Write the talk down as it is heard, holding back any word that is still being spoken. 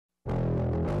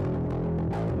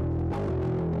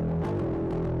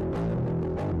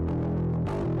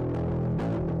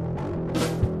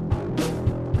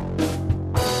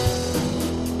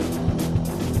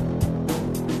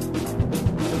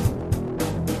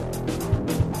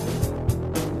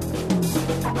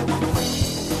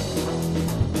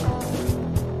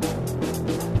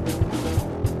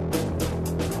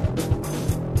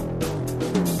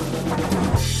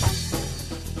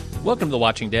Welcome to The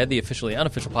Watching Dead, the officially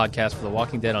unofficial podcast for The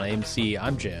Walking Dead on AMC.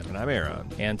 I'm Jim. And I'm Aaron.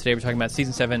 And today we're talking about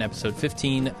Season 7, Episode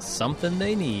 15, Something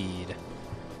They Need.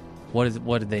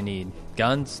 What did they need?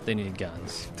 Guns? They needed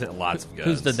guns. Lots of guns.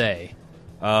 Who's the they?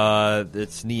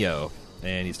 It's Neo,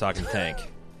 and he's talking to Tank.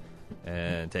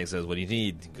 And Tank says, what do you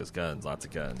need? He goes, guns, lots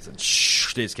of guns. And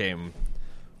they just came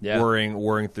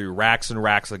whirring through. Racks and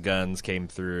racks of guns came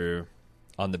through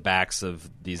on the backs of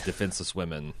these defenseless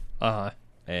women. Uh-huh.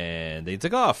 And they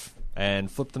took off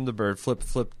and flipped them to bird.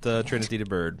 Flipped Trinity to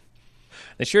bird.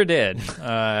 They sure did.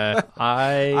 I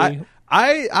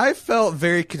felt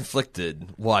very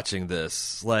conflicted watching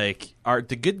this. Like, are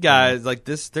the good guys like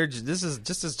this? This is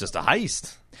just a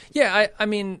heist. Yeah, I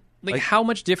mean, like, how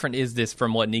much different is this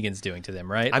from what Negan's doing to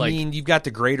them, right? I mean, you've got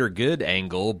the greater good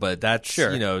angle, but that's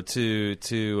sure.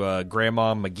 To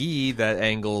Grandma McGee, that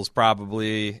angle's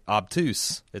probably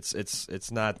obtuse.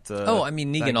 It's not. I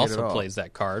mean, Negan also plays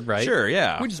that card, right? Sure,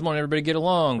 yeah. We just want everybody to get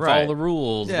along, Right. follow the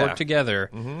rules, Yeah. work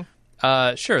together.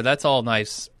 Mm-hmm. Sure, that's all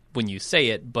nice when you say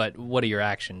it, but what do your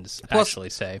actions actually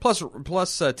say?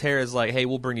 Plus, Tara's like, "Hey,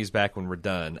 we'll bring these back when we're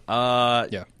done."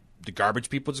 Yeah. The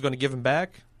garbage people just going to give them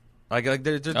back? Like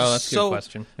there's that's a good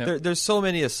question. Yep. There's so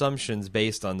many assumptions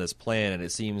based on this plan, and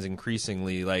it seems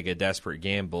increasingly like a desperate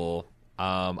gamble.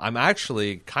 I'm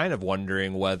actually kind of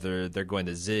wondering whether they're going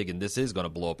to zig, and this is going to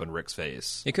blow up in Rick's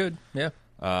face. It could, yeah.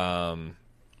 But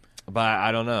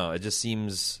I don't know. It just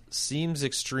seems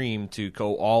extreme to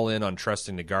go all in on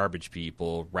trusting the garbage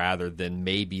people rather than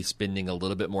maybe spending a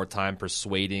little bit more time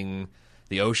persuading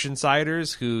the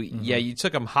Oceansiders, who, you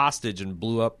took them hostage and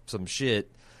blew up some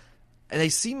shit. And they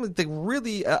seem like they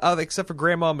really, except for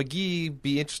Grandma McGee,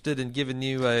 be interested in giving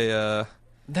you a...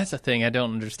 That's the thing. I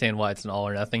don't understand why it's an all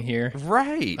or nothing here.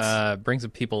 Right. Brings the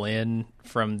people in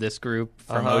from this group,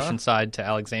 from Oceanside to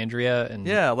Alexandria. And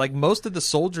yeah, like most of the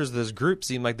soldiers of this group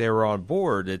seem like they were on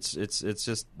board. It's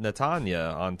just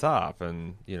Netanya on top,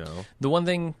 and, The one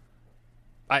thing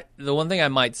I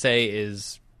might say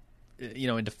is,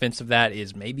 in defense of that,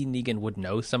 is maybe Negan would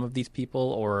know some of these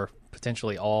people, or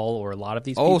potentially all or a lot of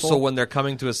these people. Oh, so when they're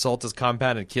coming to assault his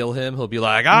compound and kill him, he'll be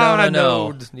like,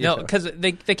 no, because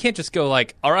they can't just go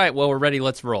like, all right, well, we're ready,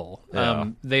 let's roll.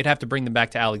 Yeah. They'd have to bring them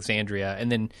back to Alexandria, and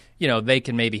then they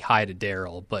can maybe hide a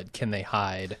Daryl, but can they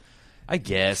hide? I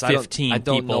guess 15 I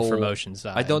don't people know, from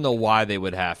Oceanside. I don't know why they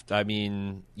would have to. I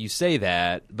mean, you say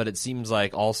that, but it seems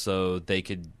like also they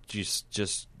could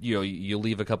just you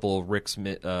leave a couple of Rick's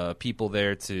people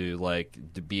there to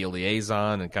be a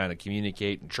liaison and kind of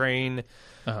communicate and train,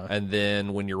 and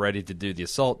then when you're ready to do the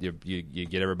assault, you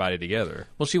get everybody together.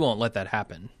 Well, she won't let that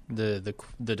happen. The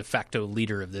de facto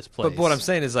leader of this place. But what I'm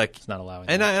saying is it's not allowing.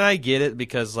 And that. I get it,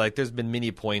 because there's been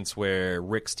many points where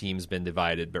Rick's team's been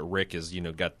divided, but Rick is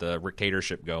got the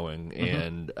dictatorship going,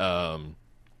 and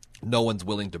no one's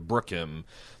willing to brook him.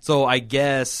 So I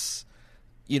guess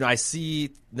I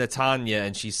see Netanya,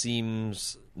 and she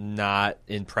seems not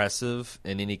impressive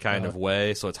in any kind of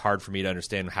way. So it's hard for me to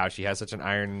understand how she has such an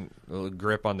iron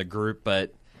grip on the group,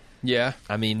 but. Yeah,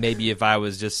 I mean, maybe if I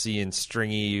was just seeing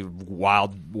stringy,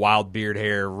 wild beard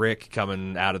hair Rick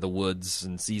coming out of the woods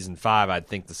in season 5, I'd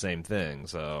think the same thing.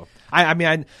 So, I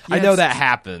know that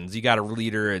happens. You got a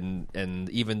leader, and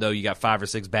even though you got 5 or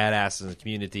 6 badasses in the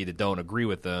community that don't agree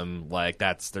with them,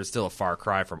 there's still a far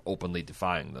cry from openly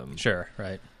defying them. Sure,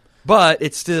 right. But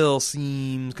it still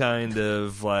seems kind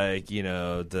of like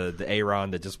the Aaron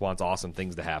that just wants awesome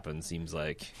things to happen. Seems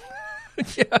like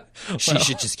she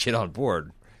should just get on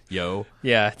board. Yo.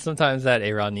 Yeah, sometimes that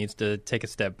Aaron needs to take a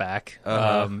step back,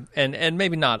 and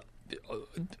maybe not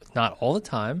all the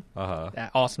time.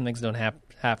 Awesome things don't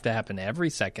have to happen every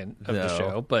second of the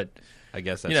show, but I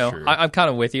guess that's true. I'm kind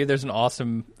of with you. There's an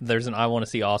I want to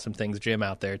see awesome things Jim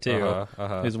out there too,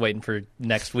 who's waiting for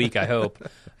next week. I hope.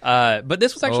 But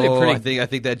this was actually a pretty. I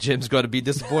think that Jim's going to be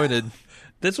disappointed.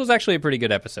 This was actually a pretty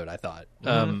good episode, I thought.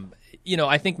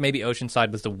 I think maybe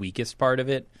Oceanside was the weakest part of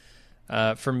it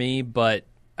for me, but.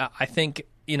 I think,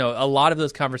 a lot of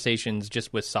those conversations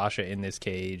just with Sasha in this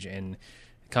cage and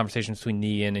conversations between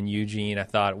Negan and Eugene, I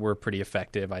thought were pretty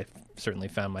effective. I certainly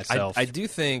found myself I do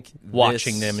think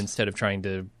watching them instead of trying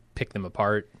to pick them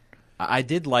apart. I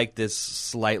did like this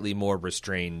slightly more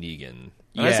restrained Negan.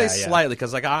 And I say slightly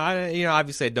because,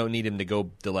 obviously I don't need him to go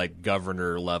to,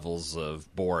 governor levels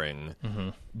of boring.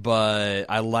 But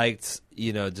I liked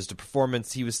just a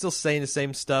performance. He was still saying the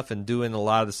same stuff and doing a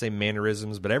lot of the same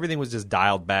mannerisms, but everything was just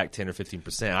dialed back 10 or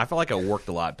 15%. I felt like it worked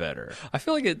a lot better. I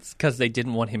feel like it's because they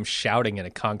didn't want him shouting in a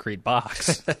concrete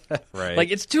box. Right. Like,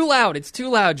 it's too loud. It's too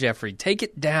loud, Jeffrey. Take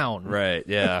it down. Right.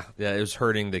 Yeah. Yeah. It was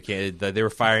hurting they were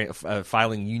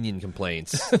filing union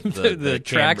complaints. The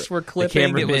tracks were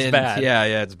clipping. It was bad. Yeah.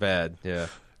 Yeah. It's bad. Yeah.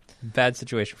 Bad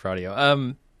situation for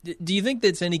audio. Do you think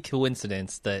that's any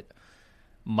coincidence that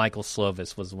Michael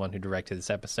Slovis was the one who directed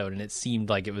this episode, and it seemed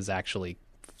like it was actually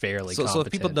fairly competent? So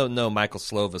if people don't know, Michael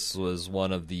Slovis was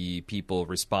one of the people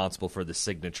responsible for the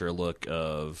signature look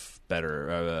of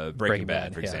Breaking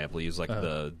Bad, for example. He was like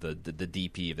the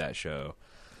DP of that show.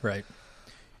 Right.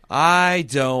 I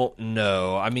don't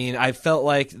know. I mean, I felt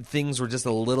like things were just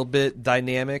a little bit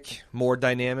more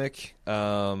dynamic.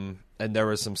 And there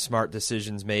were some smart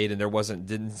decisions made, and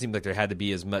didn't seem like there had to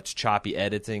be as much choppy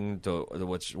editing,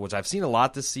 which I've seen a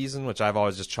lot this season, which I've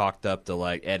always just chalked up to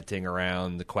like editing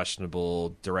around the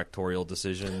questionable directorial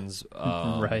decisions.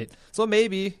 Right. So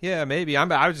maybe.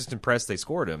 I was just impressed they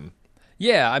scored him.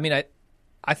 Yeah, I mean,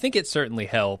 I think it certainly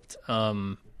helped.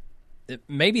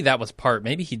 Maybe that was part.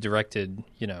 Maybe he directed,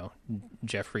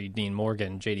 Jeffrey Dean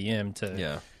Morgan, JDM,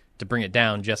 to bring it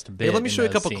down just a bit. Hey, let me show you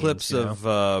a couple scenes, clips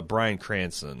of Bryan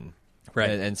Cranston.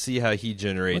 Right. And see how he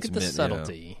generates. Look at the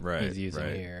subtlety he's using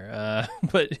right. here.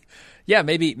 But yeah,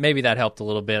 maybe that helped a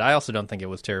little bit. I also don't think it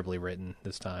was terribly written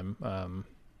this time.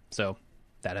 So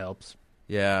that helps.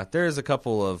 Yeah, there's a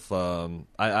couple of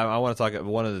I want to talk.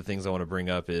 One of the things I want to bring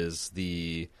up is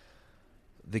the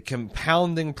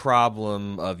compounding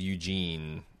problem of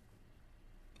Eugene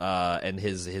and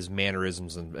his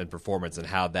mannerisms and performance, and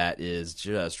how that is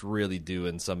just really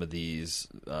doing some of these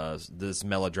this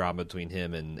melodrama between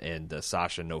him and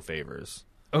Sasha no favors.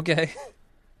 Okay,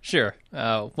 sure.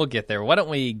 We'll get there. Why don't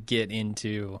we get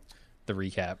into the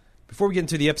recap? Before we get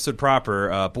into the episode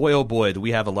proper, boy oh boy, do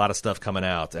we have a lot of stuff coming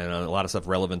out, and a lot of stuff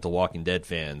relevant to Walking Dead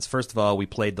fans. First of all, we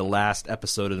played the last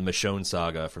episode of the Michonne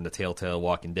saga from the Telltale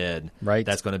Walking Dead. Right.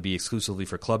 That's going to be exclusively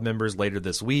for club members later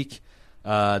this week.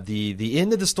 The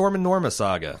end of the Storm and Norma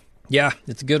saga. Yeah,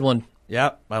 it's a good one.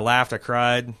 Yep, I laughed, I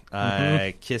cried,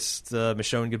 I kissed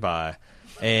Michonne goodbye.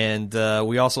 And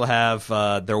we also have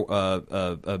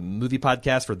a movie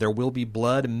podcast for There Will Be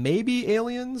Blood, maybe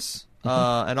Aliens.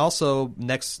 And also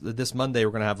this Monday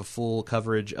we're going to have a full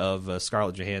coverage of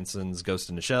Scarlett Johansson's Ghost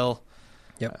in the Shell.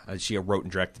 Yep, she wrote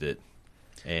and directed it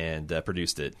and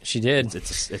produced it. She did.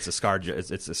 It's a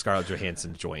Scarlett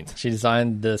Johansson joint. She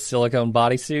designed the silicone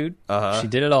bodysuit. She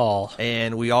did it all.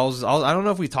 And we I don't know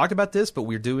if we talked about this, but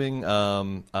we're doing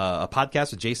a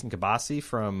podcast with Jason Kabasi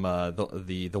from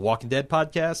the Walking Dead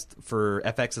podcast for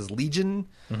FX's Legion.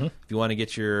 Mm-hmm. If you want to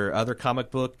get your other comic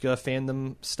book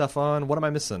fandom stuff on. What am I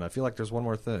missing? I feel like there's one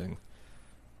more thing.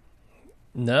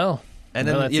 No. And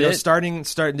then, starting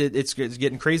it's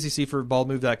getting crazy. See for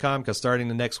baldmove.com, because starting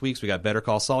the next weeks we got Better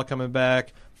Call Saul coming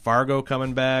back, Fargo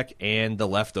coming back, and The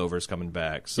Leftovers coming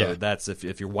back. So that's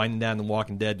if you're winding down The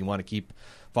Walking Dead, you want to keep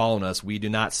following us. We do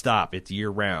not stop. It's year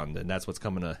round, and that's what's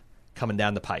coming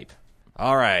down the pipe.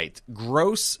 All right,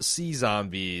 gross sea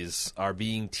zombies are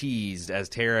being teased as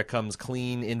Tara comes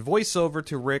clean in voiceover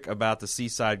to Rick about the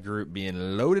Seaside group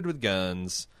being loaded with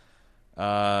guns.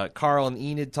 Carl and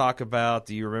Enid talk about,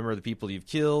 do you remember the people you've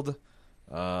killed?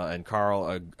 And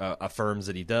Carl affirms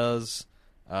that he does.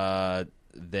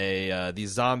 These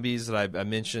zombies that I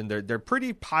mentioned, they're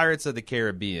pretty Pirates of the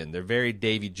Caribbean. They're very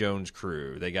Davy Jones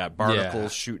crew. They got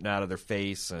barnacles shooting out of their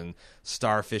face and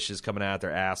starfishes coming out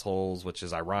their assholes, which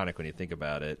is ironic when you think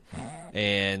about it.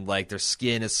 And like their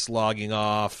skin is slogging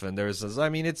off. And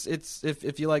it's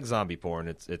if you like zombie porn,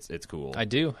 it's cool. I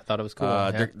do. I thought it was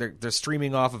cool. They're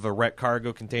streaming off of a wrecked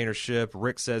cargo container ship.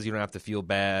 Rick says you don't have to feel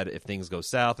bad if things go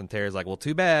south, and Tara's like, well,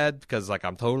 too bad, because like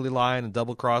I'm totally lying and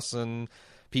double crossing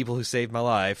people who saved my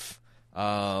life,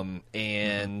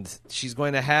 and she's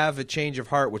going to have a change of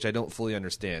heart, which I don't fully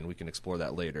understand. We can explore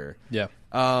that later. Yeah.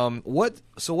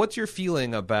 What's your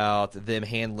feeling about them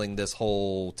handling this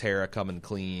whole Tara coming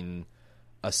clean,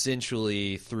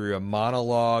 essentially through a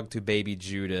monologue to baby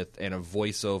Judith and a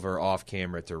voiceover off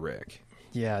camera to Rick?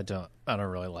 Yeah, I don't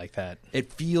really like that.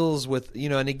 It feels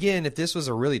and again, if this was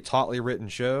a really tautly written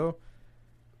show,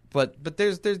 but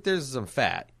there's some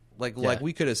fat. Like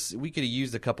we could have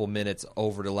used a couple minutes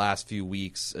over the last few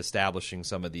weeks establishing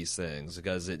some of these things,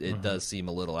 because it does seem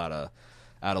a little out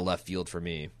of left field for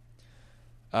me.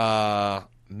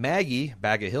 Maggie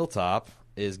back at Hilltop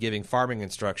is giving farming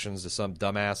instructions to some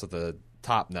dumbass with a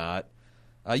top knot.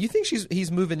 You think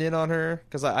he's moving in on her?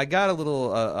 Because I got a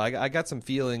little I got some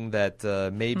feeling that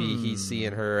maybe he's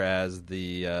seeing her as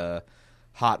the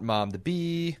hot mom to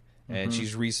be. and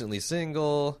she's recently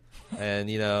single, and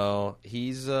you know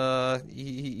he's a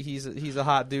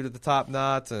hot dude at the top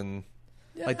knot, and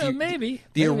like maybe.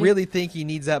 Do you really think he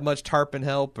needs that much tarpon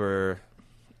help, or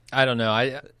I don't know.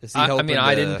 I mean,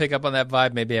 I didn't pick up on that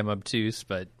vibe. Maybe I'm obtuse,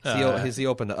 but is he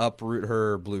open to uproot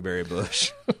her blueberry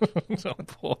bush? Oh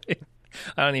boy.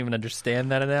 I don't even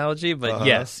understand that analogy, but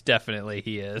yes, definitely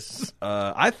he is.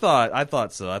 I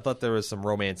thought so. I thought there was some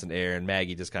romance in the air, and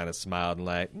Maggie just kind of smiled and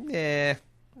like,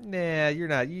 nah, you're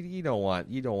not. You don't want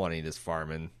any of this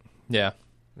farming. Yeah,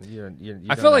 you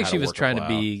I felt like she was trying to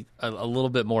be a little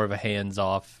bit more of a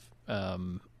hands-off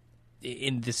in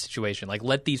this situation. Like,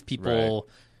 let these people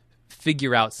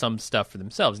figure out some stuff for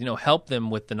themselves. You know, help them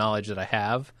with the knowledge that I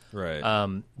have. Right.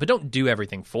 But don't do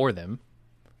everything for them.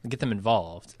 Get them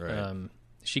involved. Right.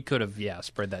 She could have,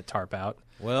 spread that tarp out.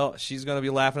 Well, she's going to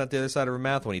be laughing at the other side of her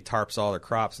mouth when he tarps all their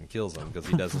crops and kills them because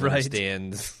he doesn't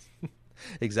understand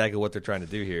exactly what they're trying to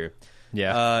do here.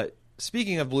 Yeah.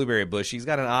 Speaking of blueberry bush, she's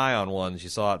got an eye on one she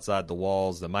saw outside the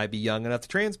walls that might be young enough to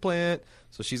transplant.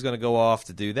 So she's going to go off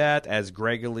to do that as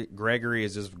Gregory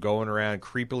is just going around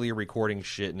creepily recording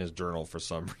shit in his journal for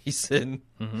some reason.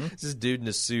 Mm-hmm. It's this dude in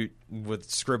a suit with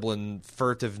scribbling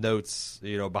furtive notes,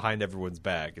 behind everyone's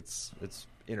back. It's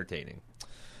entertaining.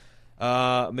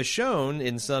 Michonne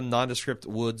in some nondescript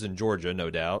woods in Georgia, no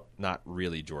doubt. Not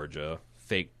really Georgia.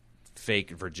 Fake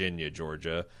Virginia,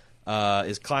 Georgia.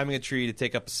 Is climbing a tree to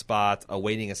take up a spot,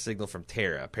 awaiting a signal from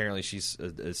Tara. Apparently, she's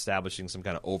establishing some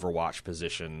kind of Overwatch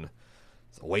position,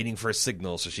 waiting for a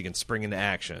signal so she can spring into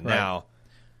action. Right. Now,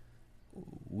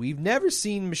 we've never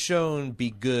seen Michonne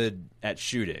be good at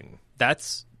shooting.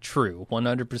 That's true,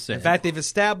 100%. In fact, they've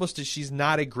established that she's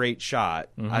not a great shot.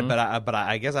 Mm-hmm. But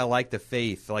I guess I like the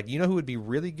faith. Like, you know who would be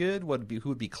really good? Who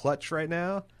would be clutch right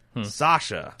now?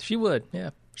 Sasha. She would, yeah.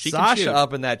 Sasha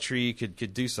up in that tree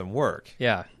could do some work.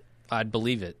 Yeah. I'd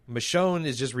believe it. Michonne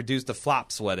is just reduced to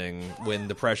flop sweating when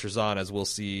the pressure's on, as we'll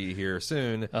see here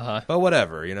soon. But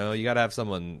whatever, you got to have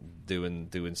someone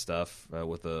doing stuff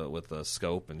with a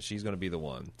scope, and she's going to be the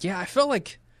one. Yeah, I felt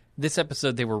like this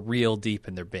episode they were real deep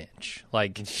in their bench.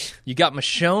 Like, you got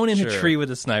Michonne in a tree with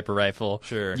a sniper rifle.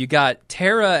 Sure. You got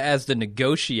Tara as the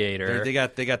negotiator. They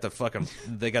got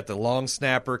the long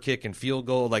snapper kick and field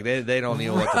goal. Like they don't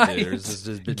know what to do.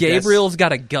 There's Gabriel's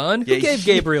got a gun. Who gave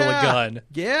Gabriel a gun?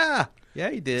 Yeah,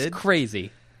 he did. It's crazy.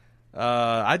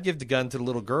 I'd give the gun to the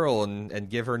little girl and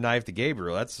give her knife to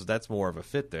Gabriel. That's more of a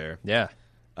fit there. Yeah.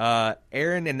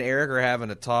 Aaron and Eric are having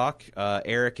a talk.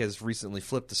 Eric has recently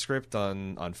flipped the script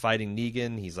on fighting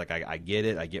Negan. He's like, I get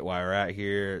it. I get why we're out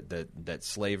here. That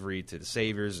slavery to the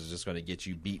saviors is just going to get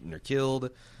you beaten or killed.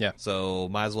 Yeah. So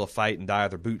might as well fight and die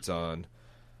with their boots on.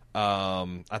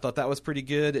 I thought that was pretty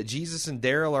good. Jesus and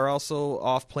Daryl are also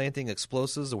off planting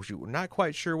explosives, which we're not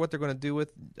quite sure what they're going to do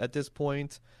with at this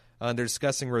point. They're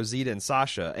discussing Rosita and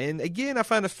Sasha. And again, I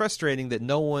find it frustrating that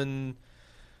no one...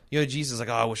 Jesus is like,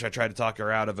 I wish I tried to talk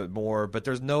her out of it more. But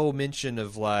there's no mention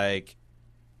of, like,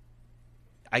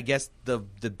 I guess the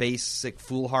basic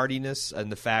foolhardiness and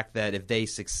the fact that if they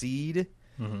succeed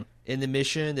in the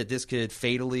mission, that this could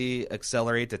fatally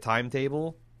accelerate the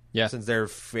timetable. Yeah. Since they're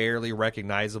fairly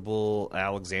recognizable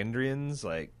Alexandrians.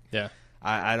 Like, yeah.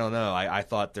 I don't know. I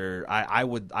thought I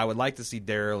would like to see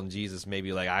Daryl and Jesus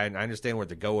maybe like I understand where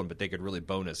they're going, but they could really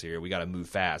bonus here. We got to move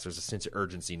fast. There's a sense of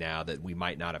urgency now that we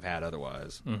might not have had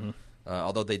otherwise. Mm-hmm.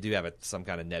 Although they do have some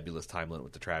kind of nebulous time limit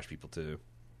with the trash people too.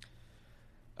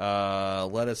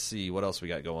 Let us see what else we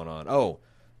got going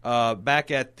on.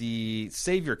 Back at the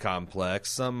Savior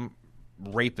Complex, some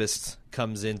rapist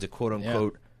comes in to quote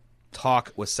unquote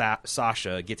talk with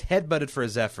Sasha, gets headbutted for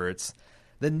his efforts.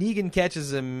 Then Negan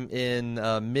catches him in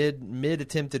mid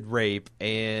attempted rape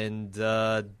and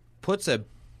puts a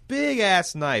big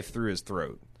ass knife through his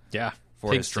throat. Yeah,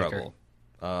 for his trouble.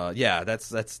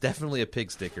 That's definitely a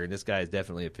pig sticker, and this guy is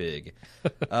definitely a pig.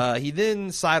 He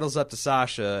then sidles up to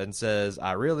Sasha and says,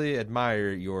 "I really admire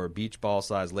your beach ball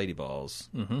sized lady balls.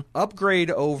 Mm-hmm. Upgrade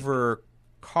over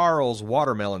Carl's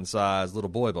watermelon sized little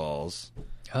boy balls."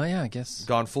 Oh yeah, I guess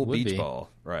gone full beach ball,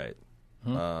 right?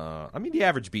 I mean, the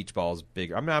average beach ball is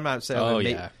bigger. I mean, I'm not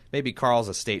saying maybe Carl's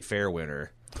a state fair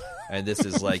winner, and this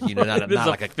is like not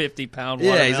like a 50-pound.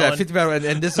 Yeah, exactly, 50-pound,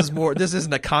 and this is more. This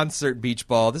isn't a concert beach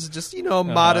ball. This is just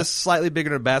modest, slightly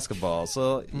bigger than a basketball.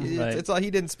 So it's all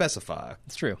he didn't specify.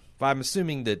 It's true. But I'm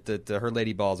assuming that her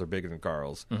lady balls are bigger than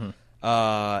Carl's,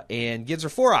 and gives her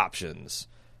 4 options.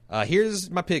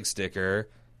 Here's my pig sticker.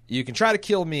 You can try to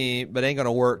kill me, but it ain't going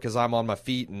to work because I'm on my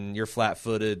feet and you're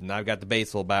flat-footed and I've got the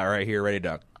baseball bat right here ready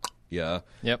to... Yeah.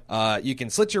 Yep. You can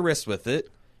slit your wrist with it.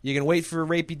 You can wait for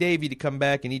Rapey Davy to come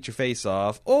back and eat your face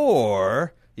off.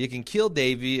 Or you can kill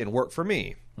Davy and work for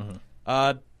me.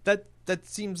 That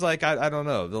seems like I don't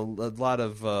know a lot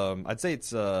of I'd say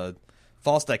it's a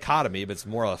false dichotomy, but it's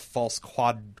more a false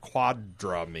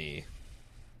quadromy.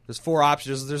 There's 4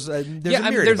 options. There's a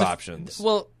myriad of options.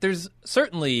 Well, there's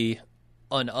certainly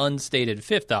an unstated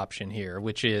 5th option here,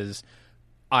 which is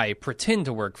I pretend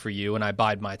to work for you and I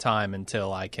bide my time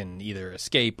until I can either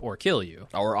escape or kill you.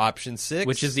 Or option 6,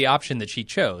 which is the option that she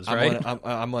chose, right?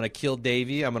 I'm going to kill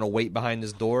Davey. I'm going to wait behind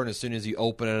his door, and as soon as you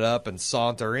open it up and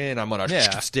saunter in, I'm going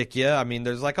to stick you. I mean,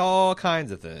 there's like all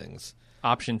kinds of things.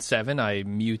 Option 7, I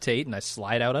mutate and I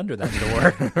slide out under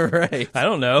that door. Right. I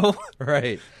don't know.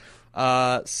 Right.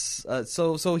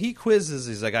 So he quizzes.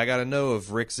 He's like, I got to know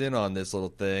if Rick's in on this little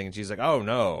thing. And she's like, oh,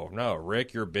 no,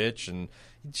 Rick, you're a bitch. And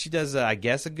she does, I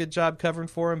guess, a good job covering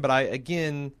for him. But I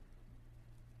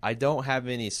don't have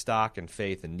any stock and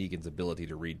faith in Negan's ability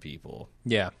to read people.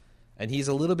 Yeah. And he's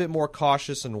a little bit more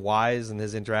cautious and wise in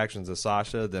his interactions with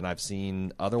Sasha than I've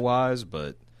seen otherwise.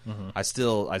 But I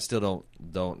still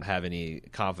don't have any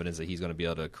confidence that he's going to be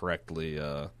able to correctly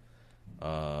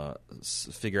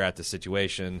figure out the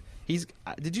situation.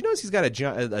 Did you notice he's got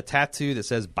a tattoo that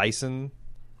says bison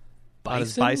on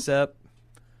his bicep?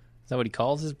 Is that what he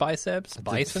calls his biceps?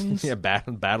 Bisons? Yeah,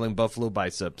 battling buffalo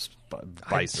biceps.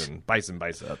 Bison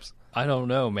biceps. I don't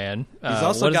know, man. He's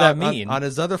also what does that mean? On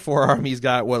his other forearm, he's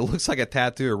got what looks like a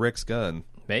tattoo of Rick's gun.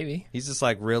 Maybe. He's just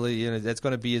like, really? That's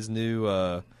going to be his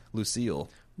new Lucille.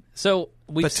 So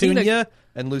we've Petunia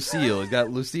and Lucille. He's got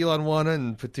Lucille on one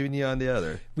and Petunia on the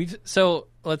other. So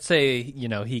let's say,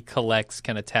 he collects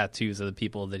kind of tattoos of the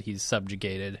people that he's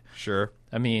subjugated. Sure.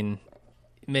 I mean,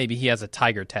 maybe he has a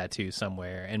tiger tattoo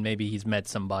somewhere, and maybe he's met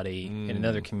somebody in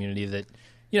another community that,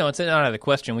 it's not out of the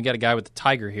question. We got a guy with a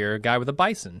tiger here, a guy with a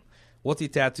bison. What's he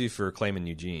tattoo for Clayman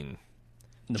Eugene?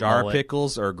 The Jar mullet.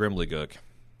 Pickles or Grimly Gook?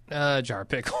 Jar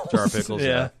Pickles. Jar Pickles,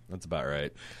 yeah. That's about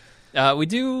right.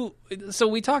 So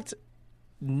we talked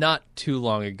not too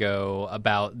long ago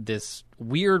about this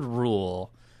weird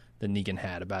rule that Negan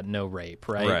had about no rape,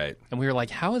 right? Right. And we were like,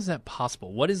 how is that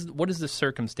possible? What is the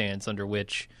circumstance under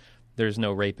which there's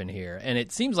no rape in here? And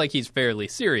it seems like he's fairly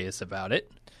serious about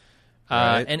it.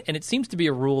 Right. And it seems to be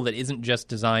a rule that isn't just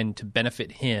designed to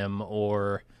benefit him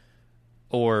or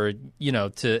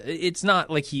it's not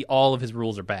like all of his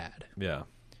rules are bad. Yeah.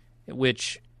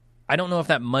 Which I don't know if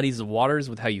that muddies the waters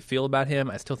with how you feel about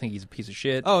him. I still think he's a piece of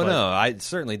shit. Oh, no, it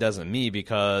certainly doesn't me,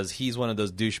 because he's one of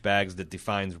those douchebags that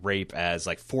defines rape as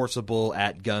like forcible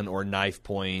at gun or knife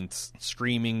point,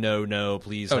 screaming no,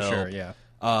 please help. Sure, yeah.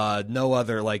 No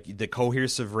other, like the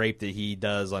coercive rape that he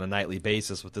does on a nightly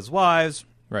basis with his wives,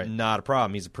 right? Not a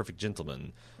problem. He's a perfect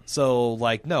gentleman. So,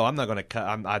 like, no, I'm not going to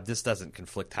cut. This doesn't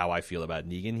conflict how I feel about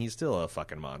Negan. He's still a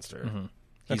fucking monster. Mm-hmm.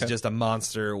 He's just a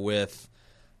monster with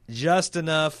just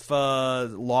enough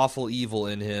lawful evil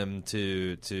in him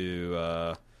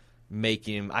to make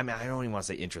him. I mean, I don't even want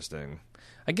to say interesting.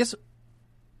 I guess.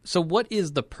 So, what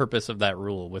is the purpose of that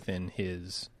rule within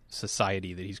his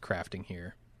society that he's crafting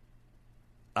here?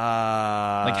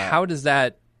 Like, how does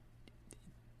that?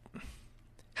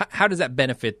 How does that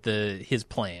benefit his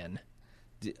plan?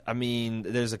 I mean,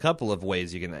 there's a couple of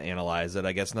ways you can analyze it.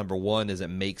 I guess number one is it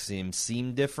makes him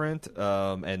seem different,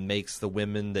 and makes the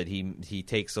women that he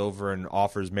takes over and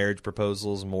offers marriage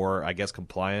proposals more, I guess,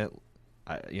 compliant.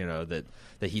 That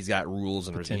he's got rules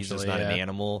and he's just not an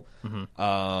animal.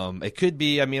 Mm-hmm. It could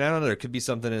be. I mean, I don't know. There could be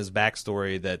something in his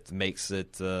backstory that makes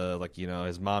it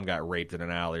his mom got raped in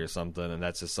an alley or something, and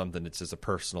that's just something that's just a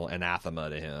personal anathema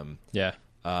to him. Yeah.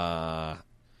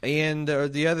 And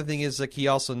the other thing is, like, he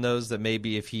also knows that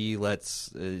maybe if he lets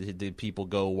the people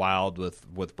go wild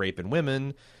with raping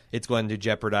women, it's going to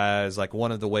jeopardize, like,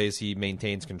 one of the ways he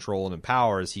maintains control and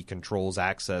power is he controls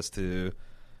access to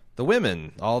the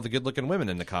women, all the good-looking women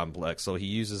in the complex. So he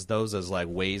uses those as, like,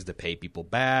 ways to pay people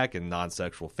back and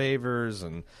non-sexual favors.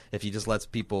 And if he just lets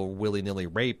people willy-nilly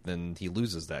rape, then he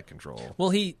loses that control. Well,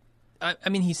 he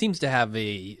seems to have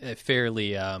a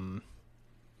fairly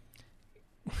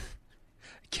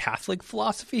Catholic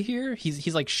philosophy here.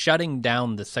 He's like shutting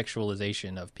down the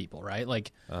sexualization of people, right?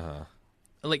 Like,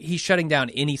 like he's shutting down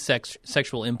any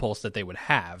sexual impulse that they would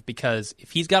have, because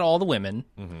if he's got all the women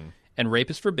and rape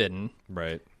is forbidden,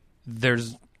 right?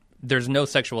 There's no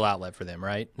sexual outlet for them,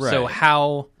 right? Right. So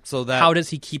how does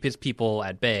he keep his people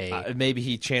at bay? Maybe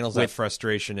he channels that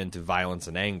frustration into violence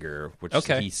and anger, which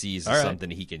he sees as something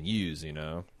he can use.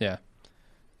 Yeah.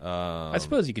 I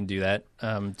suppose you can do that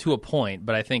to a point,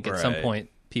 but I think at some point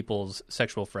people's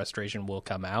sexual frustration will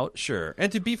come out. Sure.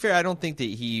 And to be fair, I don't think that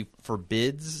he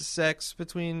forbids sex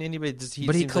between anybody.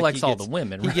 But he collects all the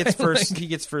women, right? He gets first. He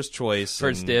gets first choice.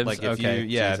 First dibs. Like Okay,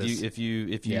 if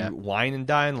you wine and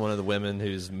dine one of the women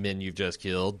whose men you've just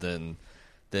killed, then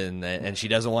and she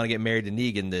doesn't want to get married to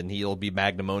Negan, then he'll be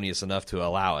magnanimous enough to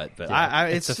allow it. But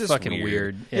it's just fucking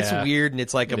weird. Yeah. It's weird, and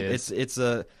it's like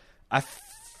I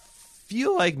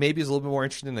feel like maybe he's a little bit more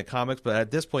interested in the comics, but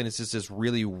at this point, it's just this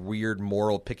really weird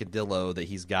moral picadillo that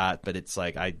he's got. But it's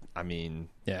like it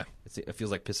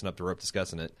feels like pissing up the rope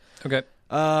discussing it. Okay.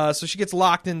 So she gets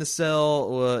locked in the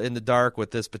cell in the dark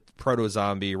with this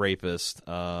proto-zombie rapist,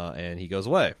 and he goes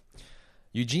away.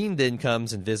 Eugene then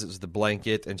comes and visits the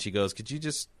blanket, and she goes, "Could you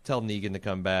just tell Negan to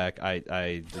come back?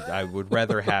 I would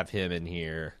rather have him in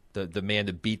here, the man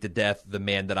to beat to death the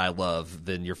man that I love,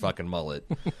 than your fucking mullet."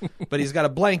 But he's got a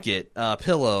blanket, a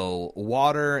pillow,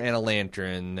 water, and a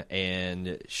lantern,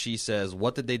 and she says,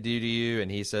 "What did they do to you?"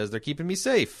 And he says, "They're keeping me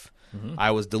safe.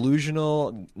 I was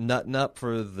delusional, nutting up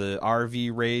for the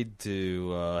RV raid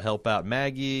to help out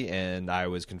Maggie, and I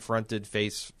was confronted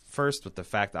face first with the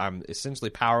fact that I'm essentially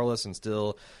powerless and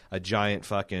still a giant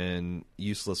fucking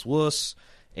useless wuss.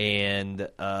 And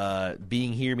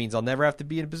being here means I'll never have to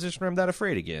be in a position where I'm that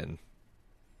afraid again."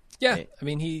 Yeah, I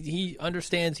mean, he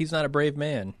understands he's not a brave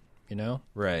man, you know?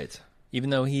 Right. Even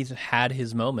though he's had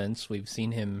his moments, we've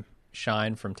seen him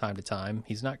shine from time to time,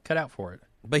 he's not cut out for it.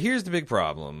 But here's the big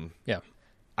problem. Yeah.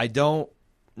 I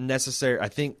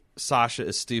think Sasha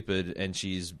is stupid and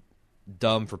she's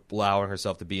dumb for allowing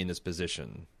herself to be in this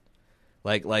position.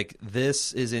 Like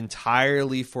this is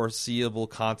entirely foreseeable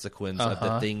consequence of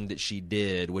the thing that she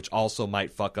did, which also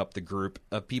might fuck up the group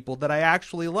of people that I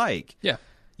actually like. Yeah.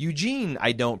 Eugene,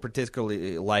 I don't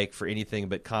particularly like for anything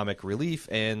but comic relief,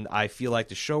 and I feel like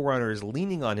the showrunner is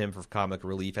leaning on him for comic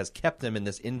relief, has kept him in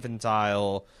this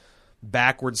infantile,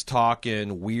 backwards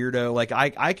talking weirdo. Like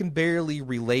I can barely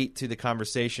relate to the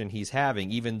conversation he's having,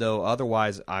 even though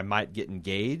otherwise I might get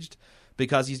engaged,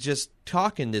 because he's just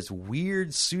talking this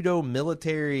weird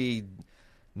pseudo-military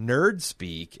nerd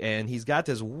speak, and he's got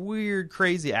this weird,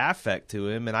 crazy affect to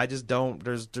him, and I just don't.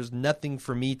 There's nothing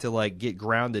for me to like get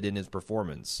grounded in his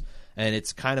performance, and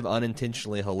it's kind of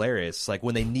unintentionally hilarious. Like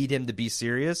when they need him to be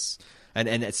serious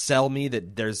and sell me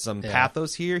that there's some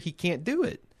pathos here, he can't do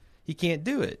it. He can't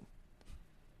do it.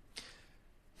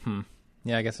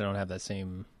 Yeah, I guess I don't have that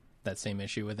same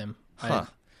issue with him.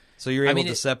 So you're able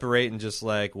to separate and just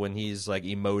like when he's like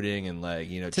emoting and like,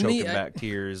 you know, choking back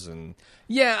tears and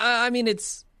yeah, I mean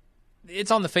it's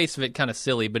on the face of it kind of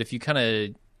silly, but if you kind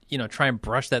of, you know, try and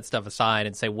brush that stuff aside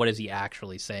and say what is he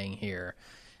actually saying here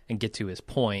and get to his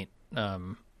point,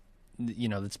 you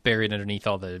know, that's buried underneath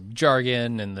all the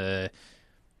jargon and the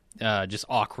just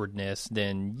awkwardness,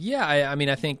 then yeah, I mean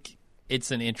I think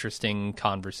it's an interesting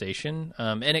conversation,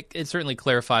 and it certainly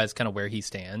clarifies kind of where he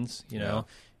stands, you know,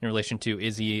 in relation to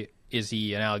is he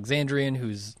an Alexandrian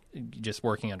who's just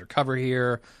working undercover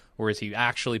here, or is he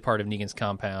actually part of Negan's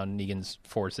compound, Negan's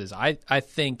forces? I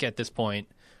think at this point,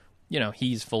 you know,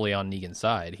 he's fully on Negan's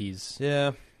side. He's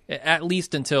at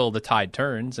least until the tide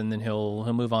turns, and then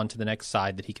he'll move on to the next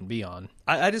side that he can be on.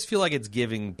 I just feel like it's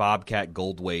giving Bobcat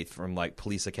Goldthwait from like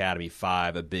Police Academy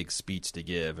 5 a big speech to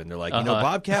give, and they're like, you know,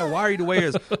 Bobcat, why are you the way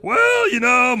you are? Well, you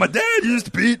know, my dad used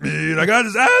to beat me, and I got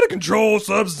this out of control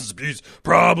substance abuse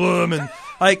problem, and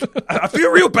like I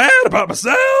feel real bad about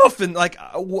myself, and like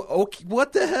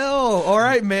what the hell? All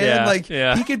right, man,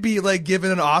 he could be like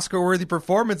given an Oscar-worthy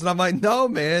performance, and I'm like, no,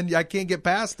 man, I can't get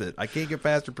past it. I can't get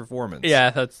past your performance.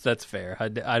 Yeah, that's fair. I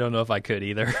don't know if I could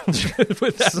either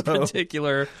with that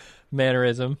particular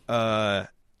mannerism.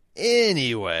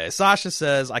 Anyway, Sasha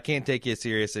says, "I can't take you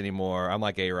serious anymore. I'm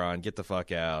like Aaron. Get the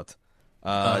fuck out."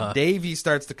 Davey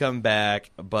starts to come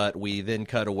back, but we then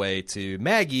cut away to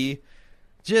Maggie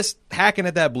just hacking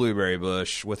at that blueberry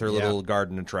bush with her little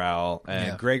garden trowel.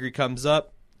 And Gregory comes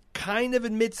up, kind of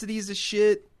admits that he's a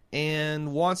shit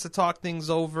and wants to talk things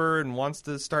over and wants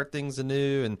to start things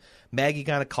anew. And Maggie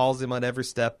kind of calls him on every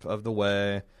step of the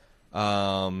way.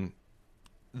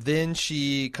 Then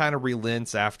she kind of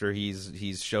relents after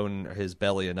he's shown his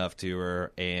belly enough to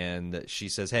her, and she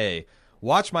says, "Hey,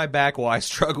 watch my back while I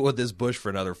struggle with this bush for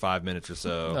another 5 minutes or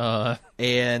so."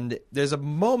 And there's a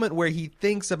moment where he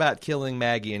thinks about killing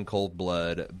Maggie in cold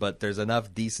blood, but there's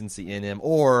enough decency in him,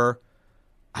 or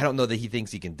I don't know that he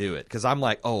thinks he can do it, because I'm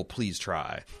like, oh, please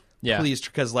try. Yeah. Please,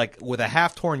 because like with a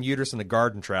half-torn uterus and a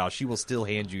garden trowel, she will still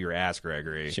hand you your ass,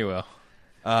 Gregory. She will.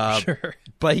 Sure.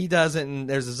 But he doesn't, and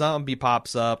there's a zombie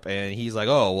pops up, and he's like,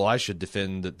 oh, well, I should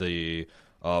defend the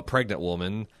pregnant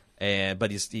woman.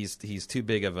 But he's too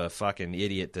big of a fucking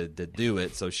idiot to do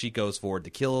it, so she goes forward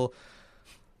to kill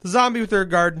The zombie with her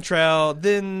garden trowel.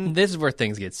 Then This is where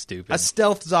things get stupid. a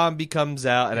stealth zombie comes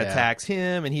out and Yeah. attacks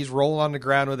him, and he's rolling on the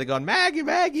ground with it going, Maggie,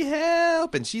 Maggie,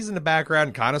 help! And she's in the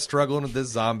background kind of struggling with this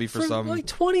zombie for some... like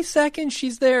 20 seconds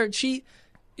she's there. She's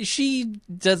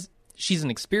an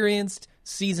experienced,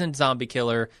 seasoned zombie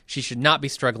killer. She should not be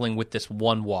struggling with this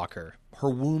one walker. Her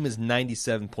womb is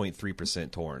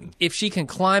 97.3% torn. If she can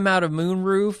climb out of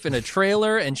moonroof in a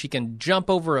trailer and she can jump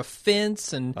over a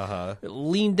fence and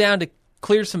lean down to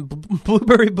clear some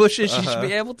blueberry bushes, she should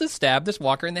be able to stab this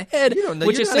walker in the head, You don't know.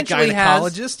 which You're not a essentially has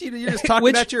gynecologist. You're just talking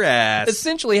which about your ass.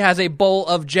 essentially has a bowl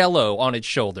of Jell-O on its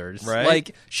shoulders. Right.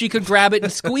 Like she could grab it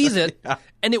and squeeze it,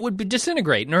 and it would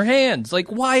disintegrate in her hands. Like,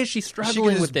 why is she She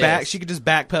struggling could with just this? She could just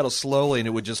backpedal slowly, and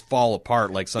it would just fall apart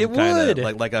like some It kind would.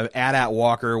 of like an AT-AT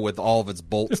walker with all of its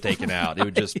bolts taken out. It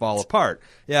would just fall apart.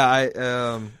 Yeah,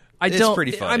 it's don't.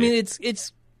 pretty funny. I mean,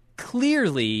 it's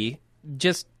clearly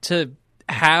just to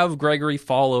have Gregory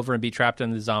fall over and be trapped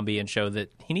in the zombie and show that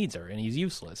he needs her and he's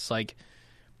useless. Like,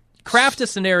 craft a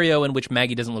scenario in which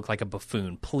Maggie doesn't look like a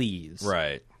buffoon, please.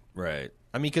 right.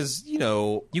 I mean, because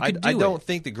You I could do don't it.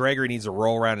 think that Gregory needs to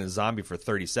roll around in a zombie for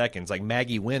 30 seconds. Like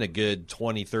Maggie went a good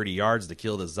 20, 30 yards to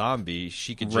kill the zombie.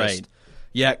 She could just,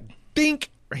 dink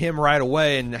him right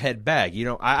away and head back.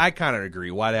 I kind of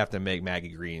agree. Why'd I have to make Maggie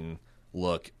Green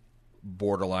look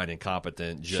borderline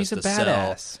incompetent just She's a to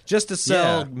badass.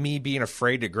 sell Yeah. me being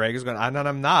afraid that Greg is going to,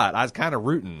 I'm not. I was kind of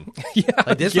rooting. Yeah,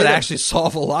 Like, this would actually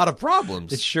solve a lot of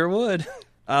problems. It sure would.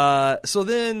 So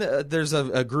then there's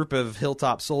a group of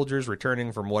hilltop soldiers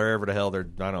returning from wherever the hell they're,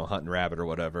 I don't know, hunting rabbit or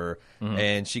whatever.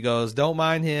 And she goes, don't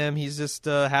mind him. He's just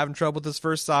having trouble with his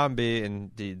first zombie. And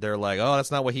they're like, oh,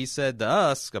 that's not what he said to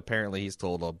us. Apparently he's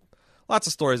told lots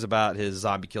of stories about his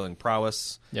zombie killing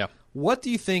prowess. Yeah. What do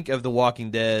you think of The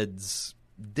Walking Dead's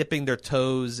dipping their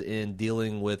toes in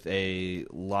dealing with a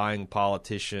lying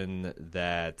politician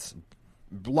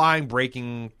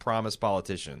lying-breaking promise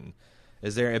politician?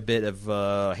 Is there a bit of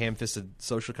ham-fisted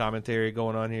social commentary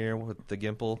going on here with the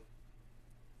Gimple?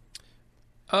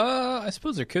 I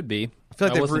suppose there could be. I feel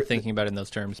like they've wasn't thinking about it in those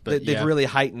terms, but They've yeah. really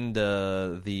heightened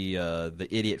the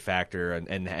idiot factor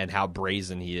and how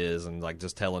brazen he is, and like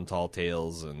just telling tall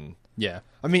tales. And Yeah.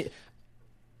 I mean,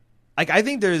 like I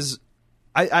think there's,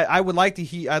 I'd like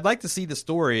to see the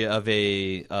story of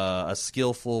a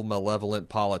skillful, malevolent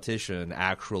politician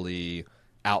actually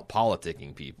out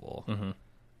politicking people. Mm-hmm.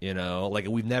 Like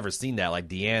we've never seen that. Like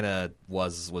Deanna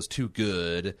was too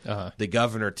good, the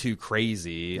governor too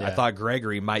crazy. I Yeah. thought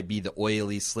Gregory might be the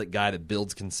oily, slick guy that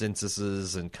builds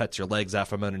consensuses and cuts your legs out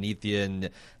from underneath you. And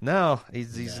no,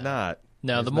 he's not.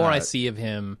 No, He's the more I not. see of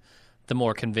him, the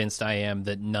more convinced I am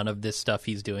that none of this stuff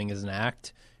he's doing is an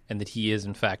act, and that he is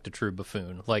in fact a true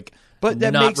buffoon. Like, But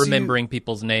that not makes you- remembering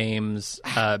people's names,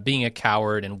 being a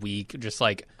coward and weak, just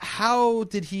like How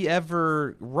did he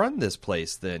ever run this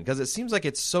place then? Because it seems like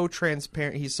it's so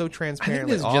transparent. He's so I think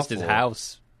transparently this is just his awful.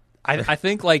 house. I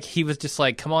think like he was just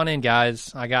like, come on in,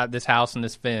 guys. I got this house and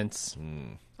this fence.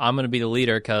 I'm going to be the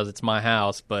leader because it's my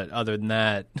house. But other than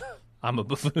that, I'm a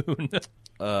buffoon.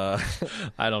 I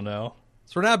don't know.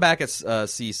 So we're now back at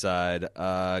Seaside.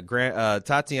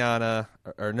 Tatiana,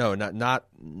 or no, not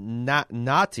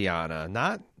Tiana,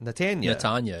 not Natanya.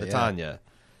 Natanya,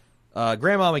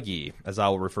 Grandma McGee, as I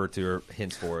will refer to her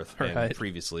henceforth and Right.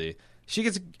 previously. She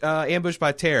gets ambushed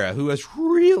by Tara, who has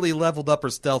really leveled up her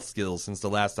stealth skills since the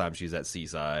last time she was at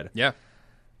Seaside. Yeah.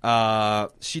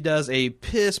 She does a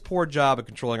piss poor job of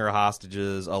controlling her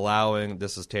hostages, allowing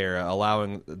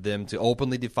them to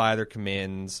openly defy their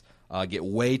commands, get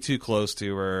way too close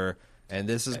to her, and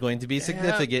this is going to be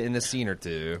significant in a scene or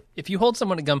two. If you hold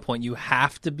someone at gunpoint, you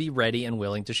have to be ready and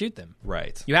willing to shoot them.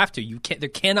 Right. You have to. You can't. There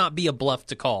cannot be a bluff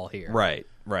to call here. Right.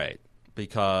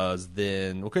 Because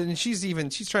then, and she's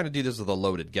trying to do this with a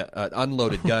loaded gun,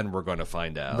 unloaded gun. We're going to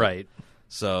find out. Right.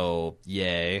 So,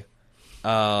 yay.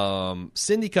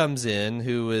 Cindy comes in,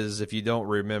 who is, if you don't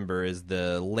remember, is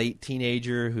the late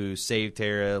teenager who saved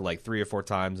Tara like 3 or 4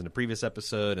 times in the previous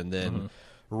episode, and then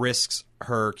risks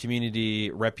her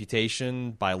community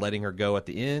reputation by letting her go at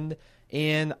the end.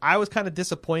 And I was kind of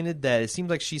disappointed that it seemed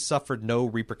like she suffered no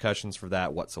repercussions for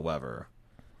that whatsoever.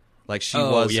 Like she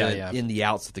wasn't in the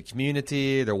outs of the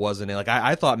community. There wasn't like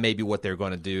I thought maybe what they're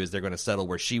going to do is they're going to settle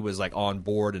where she was like on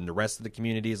board, and the rest of the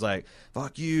community is like,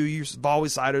 "Fuck you! You've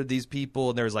always sided with these people."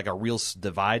 And there's like a real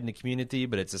divide in the community,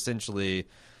 but it's essentially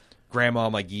Grandma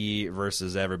McGee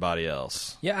versus everybody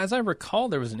else, Yeah, as I recall,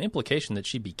 there was an implication that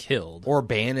she'd be killed. or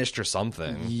banished or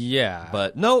something. Yeah.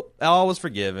 But nope, all was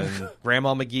forgiven.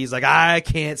 Grandma McGee's like, "I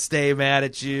can't stay mad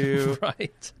at you.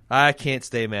 Right. I can't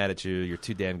stay mad at you. You're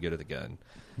too damn good at the gun."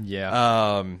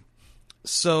 Yeah.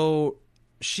 So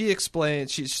she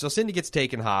explains. So Cindy gets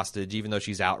taken hostage, even though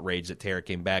she's outraged that Tara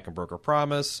came back and broke her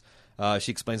promise.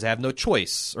 She explains they have no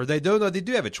choice, or they don't know they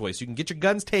do have a choice. You can get your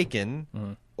guns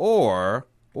taken, or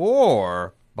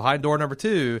behind door number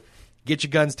 2, get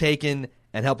your guns taken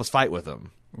and help us fight with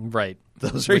them. Right.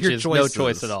 Those are Which your is choices. No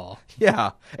choice at all.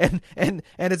 Yeah, and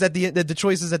it's at the end. The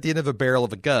choice is at the end of a barrel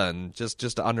of a gun, just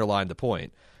to underline the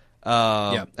point.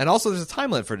 Yeah. And also, there's a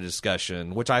time limit for the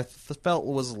discussion, which I felt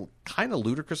was kind of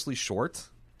ludicrously short.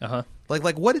 Uh-huh.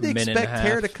 Like what did they Minute and a expect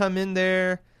Tara half. to come in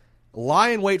there, lie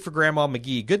and wait for Grandma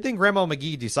McGee? Good thing Grandma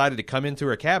McGee decided to come into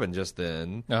her cabin just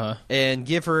then and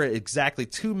give her exactly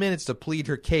 2 minutes to plead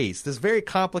her case. This very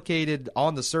complicated,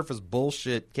 on the surface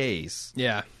bullshit case.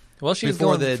 Yeah. Well, she was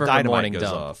Before going the for her dynamite morning goes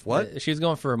dump. off. What? She was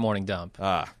going for a morning dump.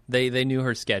 They knew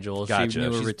her schedule. Gotcha. She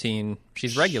knew her routine.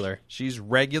 She's regular. She's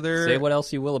regular. Say what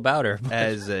else you will about her.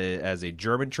 as a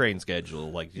German train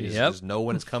schedule. Like you just know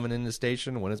when it's coming in the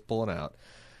station, when it's pulling out.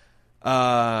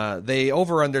 They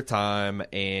overrun their time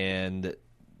and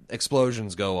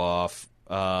explosions go off.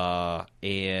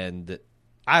 And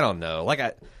I don't know.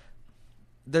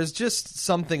 There's just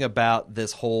something about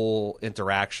this whole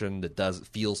interaction that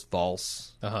feels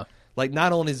false. Like,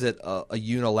 not only is it a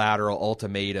unilateral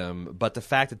ultimatum, but the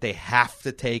fact that they have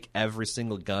to take every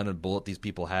single gun and bullet these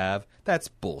people have, that's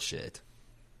bullshit.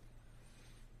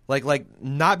 Like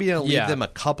not being able to leave them a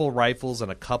couple rifles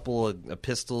and a couple of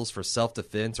pistols for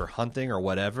self-defense or hunting or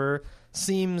whatever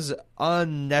seems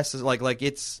unnecessary. Like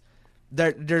it's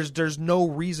there's no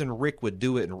reason Rick would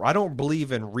do it. And I don't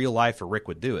believe in real life or Rick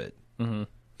would do it. Mm-hmm.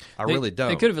 I really don't.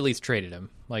 They could have at least traded him.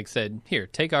 Like, said, here,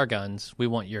 take our guns. We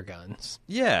want your guns.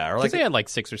 Yeah, or because they had like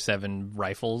 6 or 7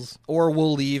 rifles. Or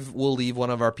we'll leave one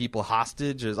of our people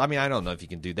hostage. I mean, I don't know if you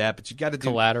can do that, but you got to do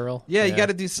collateral. Yeah, you got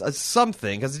to do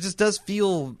something because it just does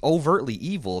feel overtly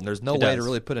evil, and there's no way to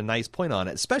really put a nice point on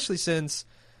it. Especially since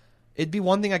it'd be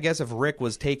one thing, I guess, if Rick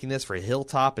was taking this for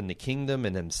Hilltop and the Kingdom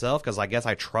and himself, because I guess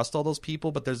I trust all those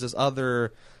people. But there's this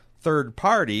other third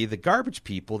party, the garbage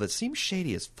people, that seems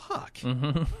shady as fuck.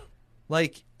 Mm-hmm.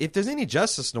 Like, if there's any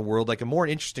justice in the world, like a more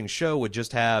interesting show would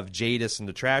just have Jadis and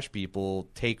the trash people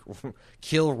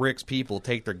kill Rick's people,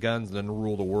 take their guns, and then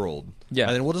rule the world. Yeah.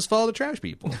 And then we'll just follow the trash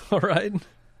people. All right.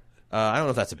 I don't know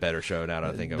if that's a better show now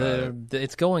that I think about it.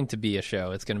 It's going to be a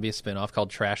show. It's going to be a spinoff called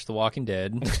Trash the Walking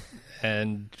Dead.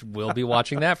 And we'll be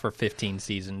watching that for 15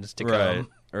 seasons to come.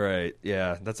 Right.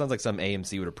 Yeah. That sounds like something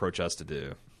AMC would approach us to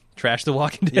do. Trash the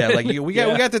Walking Dead. Yeah, like we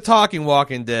got the talking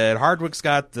Walking Dead. Hardwick's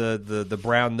got the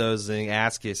brown nosing,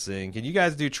 ass kissing. Can you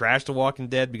guys do Trash the Walking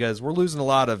Dead, because we're losing a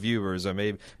lot of viewers? Or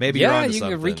maybe you're onto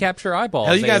something. Can recapture eyeballs.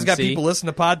 Hell, you guys AMC. got people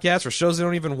listening to podcasts or shows they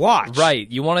don't even watch. Right.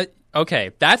 You want to?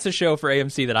 Okay, that's a show for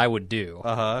AMC that I would do.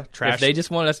 Trash. If they just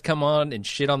want us to come on and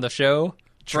shit on the show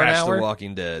for an Trash hour, the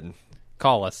Walking Dead.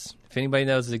 Call us. If anybody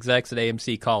knows the execs at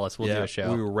AMC, call us. We'll do a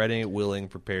show. We were ready, willing,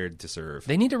 prepared to serve.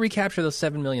 They need to recapture those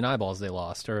 7 million eyeballs they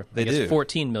lost, or they I guess do.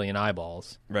 14 million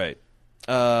eyeballs. Right.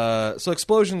 So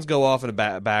explosions go off in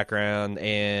the background,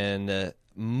 and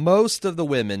most of the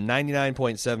women,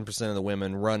 99.7% of the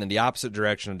women, run in the opposite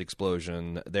direction of the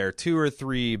explosion. There are 2 or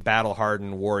 3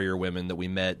 battle-hardened warrior women that we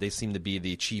met. They seem to be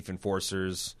the chief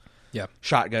enforcers. Yeah,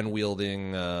 shotgun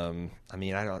wielding. I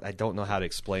mean, I don't know how to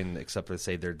explain except to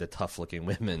say they're the tough looking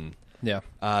women. Yeah,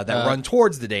 that run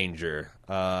towards the danger,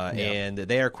 and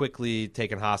they are quickly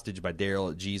taken hostage by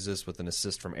Daryl Jesus with an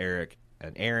assist from Eric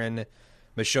and Aaron.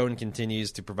 Michonne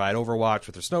continues to provide overwatch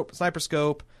with her sniper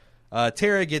scope.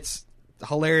 Tara gets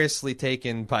hilariously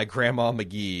taken by Grandma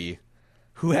McGee,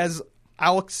 who has,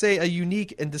 I will say, a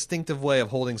unique and distinctive way of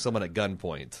holding someone at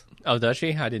gunpoint. Oh, does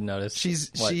she? I didn't notice.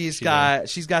 She's got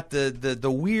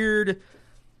the weird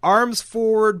arms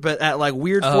forward, but at like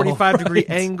weird 45-degree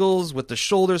angles, with the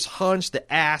shoulders hunched,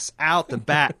 the ass out, the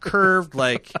back curved.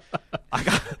 Like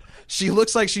she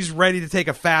looks like she's ready to take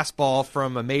a fastball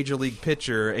from a major league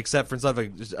pitcher, except for instead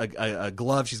of a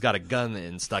glove, she's got a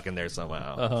gun stuck in there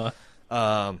somehow.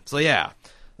 So yeah.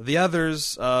 The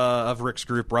others of Rick's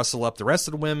group rustle up the rest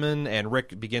of the women, and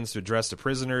Rick begins to address the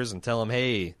prisoners and tell them,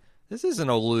 hey, this isn't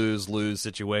a lose-lose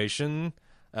situation.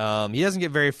 He doesn't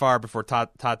get very far before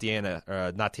not Tanya,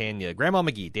 Grandma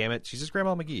McGee, damn it. She's just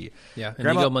Grandma McGee. Yeah,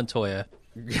 Inigo Montoya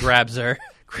grabs her.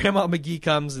 Grandma McGee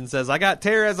comes and says, I got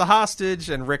Tara as a hostage,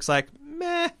 and Rick's like,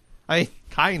 meh. I mean,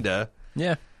 kinda.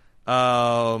 Yeah.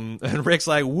 And Rick's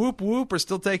like, whoop, whoop, we're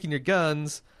still taking your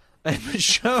guns. And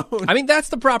Michonne... I mean, that's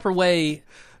the proper way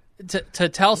to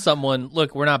tell someone,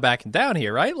 look, we're not backing down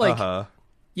here, right? Like,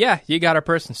 yeah, you got our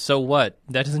person, so what?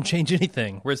 That doesn't change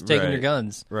anything. We're just taking your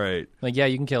guns. Right. Like, yeah,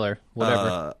 you can kill her.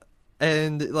 Whatever.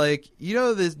 And, like, you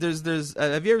know, there's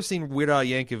have you ever seen Weird Al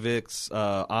Yankovic's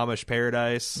Amish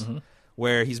Paradise? Mm-hmm.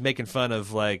 where he's making fun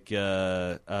of like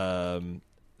the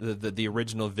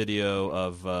original video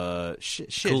of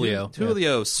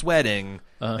Julio sweating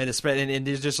and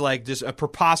there's just a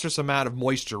preposterous amount of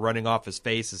moisture running off his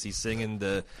face as he's singing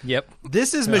the. Yep.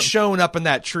 This is Michonne up in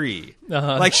that tree.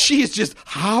 Uh-huh. Like she's just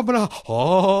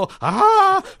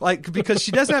like because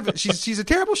she doesn't have she's a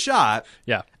terrible shot.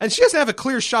 Yeah. And she doesn't have a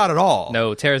clear shot at all.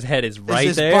 No, Tara's head is right it's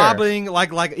just there, bobbling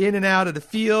like in and out of the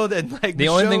field, and like the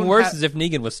only thing worse is if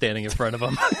Negan was standing in front of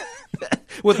him.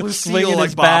 with Lucille swinging like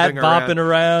his bat, bopping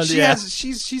around.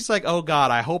 She's like, oh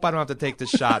god, I hope I don't have to take this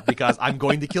shot because I'm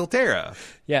going to kill Tara.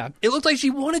 Yeah, it looked like she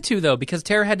wanted to though because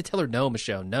Tara had to tell her no,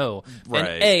 Michonne, no. Right.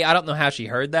 And I don't know how she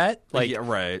heard that. Like, yeah,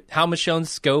 right. How Michonne's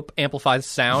scope amplifies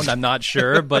sound, I'm not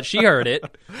sure, but she heard it.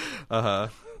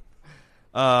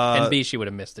 And B, she would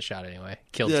have missed the shot anyway.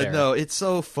 Killed Tara. No, it's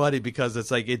so funny because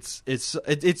it's like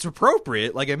it's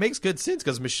appropriate. Like it makes good sense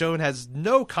because Michonne has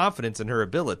no confidence in her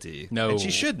ability. No, and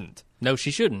she shouldn't. No,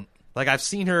 she shouldn't. Like I've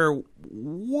seen her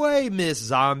way miss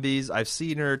zombies. I've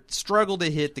seen her struggle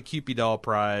to hit the Cupid doll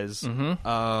prize.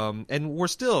 Mm-hmm.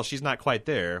 And she's not quite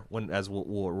there as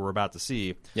we're about to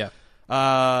see. Yeah.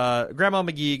 Grandma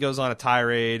McGee goes on a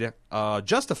tirade,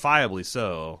 justifiably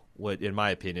so, in my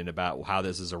opinion, about how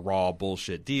this is a raw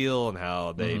bullshit deal and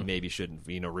how they maybe shouldn't,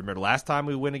 remember last time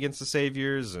we went against the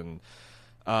Saviors. And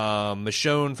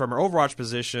Michonne, from her Overwatch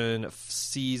position,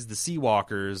 sees the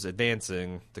Seawalkers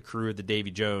advancing, the crew of the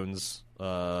Davy Jones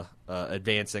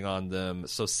advancing on them.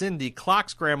 So Cindy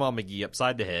clocks Grandma McGee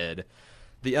upside the head.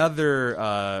 The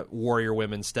other warrior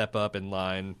women step up in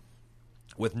line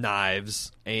with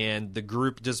knives, and the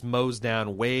group just mows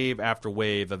down wave after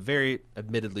wave of very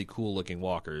admittedly cool-looking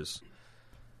walkers.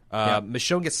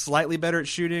 Michonne gets slightly better at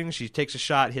shooting. She takes a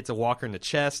shot, hits a walker in the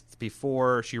chest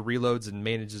before she reloads and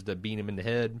manages to beat him in the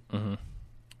head. Mm-hmm.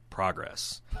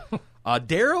 Progress.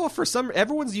 Daryl,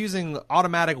 everyone's using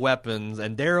automatic weapons,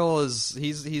 and Daryl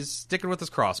he's sticking with his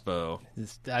crossbow.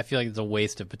 I feel like it's a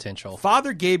waste of potential.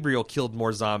 Father Gabriel killed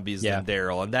more zombies than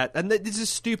Daryl, and this is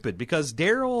stupid because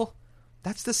Daryl.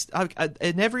 That's this.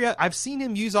 I've seen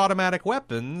him use automatic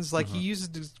weapons. Like he uses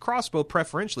his crossbow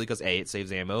preferentially because A, it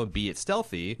saves ammo, and B, it's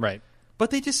stealthy. Right. But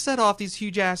they just set off these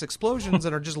huge ass explosions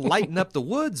and are just lighting up the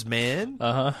woods, man.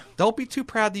 Don't be too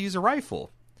proud to use a rifle.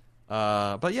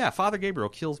 But yeah, Father Gabriel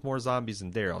kills more zombies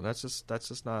than Daryl. That's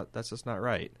just not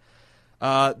right.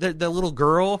 The little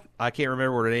girl, I can't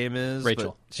remember what her name is.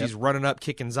 Rachel. But she's running up,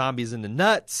 kicking zombies in the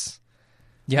nuts.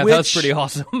 Yeah, that was pretty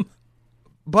awesome.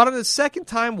 But on the second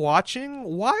time watching,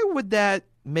 why would that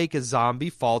make a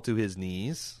zombie fall to his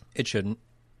knees? It shouldn't.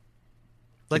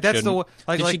 Like that's the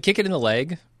Did she kick it in the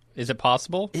leg? Is it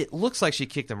possible? It looks like she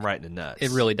kicked him right in the nuts.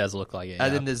 It really does look like it. Yeah.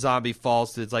 And then the zombie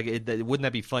falls. It's like wouldn't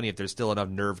that be funny if there's still enough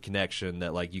nerve connection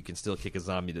that like you can still kick a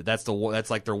zombie? That's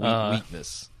like their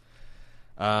weakness.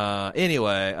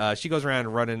 Anyway, she goes around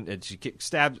running and she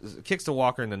kicks the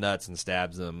walker in the nuts and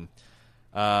stabs him.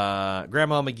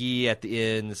 Grandma McGee at the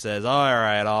end says,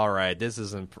 all right, this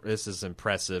is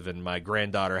impressive, and my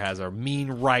granddaughter has a mean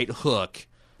right hook,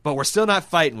 but we're still not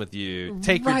fighting with you.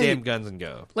 Take your damn guns and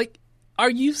go. Like, are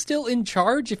you still in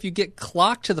charge if you get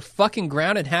clocked to the fucking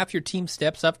ground and half your team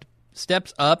steps up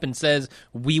and says,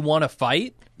 we want to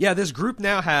fight? Yeah, this group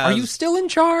now has... Are you still in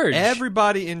charge?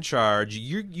 Everybody in charge.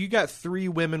 You got 3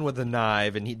 women with a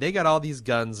knife, and they got all these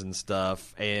guns and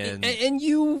stuff, and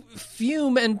you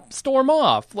fume and storm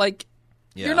off. Like,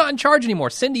 you're not in charge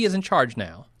anymore. Cindy is in charge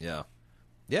now. Yeah.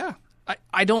 Yeah.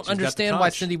 I don't understand why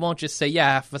Cindy won't just say, yeah,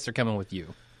 half of us are coming with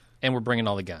you. And we're bringing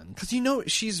all the guns.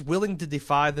 Because, she's willing to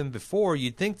defy them before.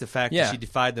 You'd think the fact that she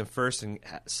defied them first and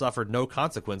suffered no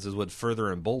consequences would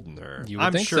further embolden her.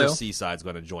 I'm sure so. Seaside's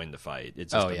going to join the fight.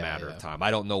 It's just a matter of time.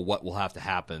 I don't know what will have to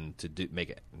happen to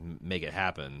make it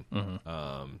happen.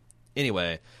 Mm-hmm.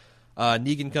 Anyway,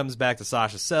 Negan comes back to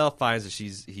Sasha's cell, finds that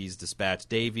he's dispatched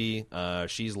Davy.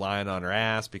 She's lying on her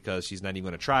ass because she's not even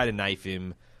going to try to knife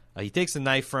him. He takes the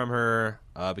knife from her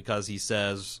because he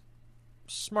says...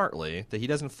 smartly that he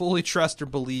doesn't fully trust or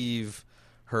believe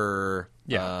her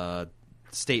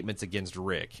statements against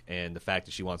Rick and the fact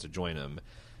that she wants to join him.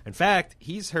 In fact,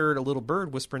 he's heard a little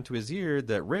bird whispering to his ear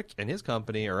that Rick and his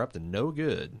company are up to no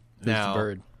good. Who's the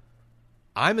bird?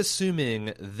 I'm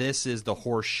assuming this is the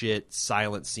horseshit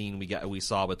silent scene we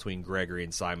saw between Gregory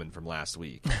and Simon from last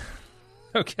week.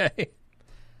 Okay.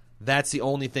 That's the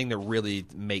only thing that really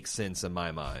makes sense in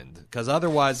my mind. Because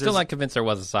otherwise... Still not convinced there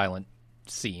was a silent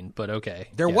scene, but okay.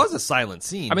 There was a silent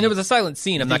scene. I mean, there was a silent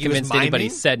scene. I'm not convinced anybody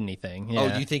said anything. Yeah. Oh,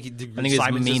 do you think I think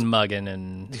it was mean mugging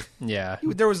and yeah.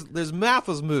 His mouth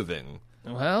was moving.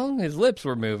 Well, his lips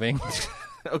were moving.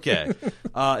 Okay.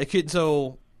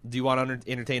 Do you want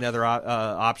to entertain other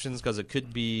options? Because it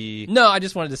could be... No, I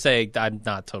just wanted to say I'm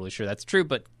not totally sure that's true,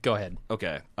 but go ahead.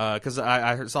 Okay. Because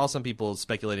I saw some people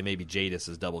speculating maybe Jadis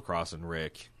is double-crossing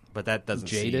Rick. But that doesn't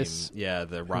Jadis? seem... Yeah,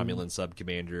 the Romulan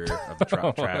sub-commander of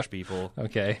the trash people.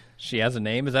 Okay. She has a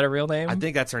name? Is that a real name? I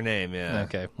think that's her name, yeah.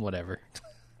 Okay, whatever.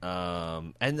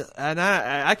 And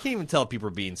I can't even tell if people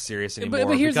are being serious anymore.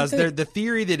 But here's because the the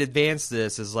theory that advanced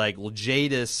this is like, well,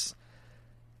 Jadis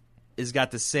has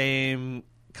got the same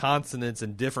consonants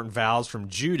and different vowels from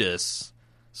Judas.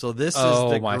 So this is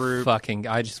the group.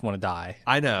 I just want to die.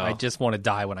 I know. I just want to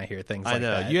die when I hear things like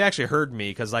that. You actually heard me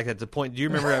because, like, at the point, do you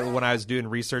remember when I was doing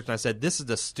research and I said, this is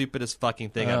the stupidest fucking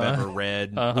thing I've ever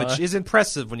read, which is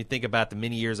impressive when you think about the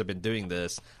many years I've been doing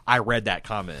this. I read that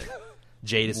comment.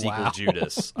 Jadis equals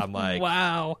Judas. I'm like,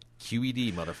 wow.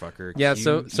 QED, motherfucker. Yeah,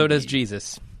 so QED. does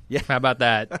Jesus. Yeah. How about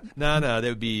that? No, that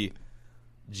would be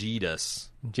Jedus.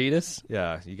 Jesus?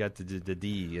 Yeah, you got the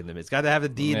D in the middle. It's got to have a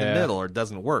D in the middle or it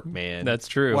doesn't work, man. That's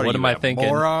true. What am you, I a thinking?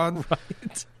 Moron?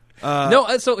 Right.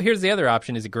 No, so here's the other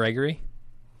option. Is it Gregory?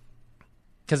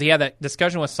 Because he had that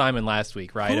discussion with Simon last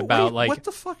week, right? About like... What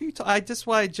the fuck are you talking... That's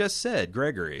why I just said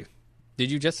Gregory. Did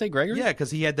you just say Gregory? Yeah,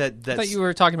 because he had that... I thought you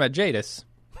were talking about Jadis.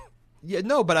 Yeah,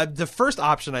 no, but the first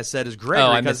option I said is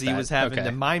Gregory because he that. was having the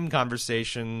Okay. mime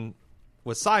conversation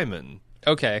with Simon.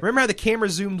 Okay. Remember how the camera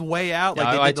zoomed way out? Like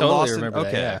Yeah, they I did the totally Lost in- remember that,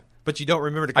 Okay. yeah. But you don't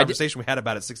remember the conversation we had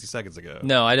about it 60 seconds ago.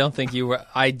 No, I don't think you were.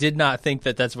 I did not think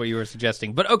that that's what you were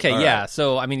suggesting. But okay, All yeah. right.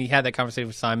 So, I mean, he had that conversation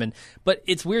with Simon. But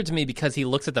it's weird to me because he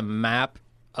looks at the map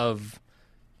of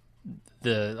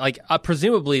the, like,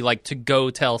 presumably, like, to go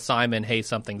tell Simon, hey,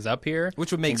 something's up here.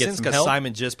 Which would make and get sense some because help.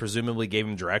 Simon just presumably gave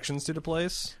him directions to the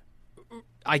place.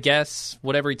 I guess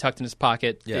whatever he tucked in his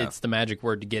pocket, Yeah. it's the magic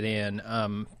word to get in.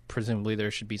 Presumably, there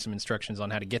should be some instructions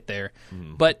on how to get there.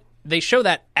 Mm-hmm. But they show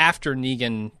that after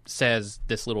Negan says,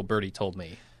 "This little birdie told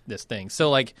me this thing."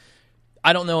 So, like,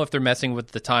 I don't know if they're messing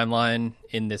with the timeline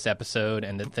in this episode,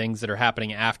 and the things that are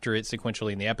happening after it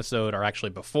sequentially in the episode are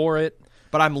actually before it.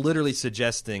 But I'm literally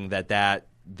suggesting that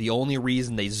the only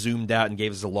reason they zoomed out and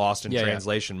gave us a lost in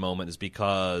translation moment is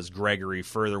because Gregory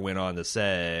further went on to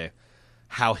say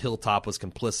how Hilltop was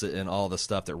complicit in all the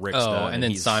stuff that Rick's done. And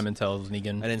then Simon tells Negan.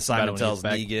 And then Simon tells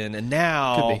Negan. And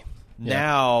now, Could be. Yeah.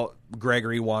 now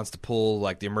Gregory wants to pull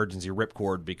like the emergency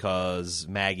ripcord because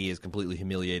Maggie is completely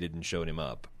humiliated and showed him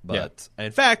up. But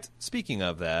in fact, speaking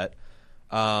of that,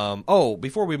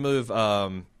 before we move,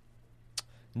 Negan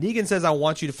says, I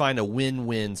want you to find a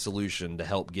win-win solution to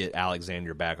help get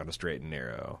Alexander back on a straight and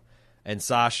narrow. And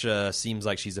Sasha seems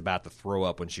like she's about to throw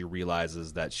up when she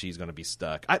realizes that she's going to be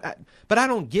stuck. But I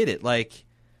don't get it. Like,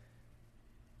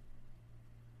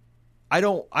 I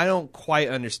don't quite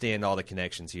understand all the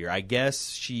connections here. I guess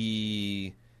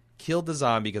she killed the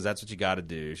zombie because that's what you got to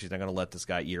do. She's not going to let this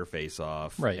guy eat her face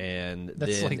off. Right. And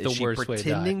That's then like is the she worst way to die.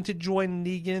 pretending to join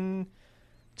Negan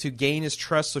to gain his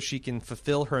trust so she can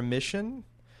fulfill her mission?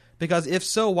 Because if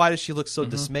so, why does she look so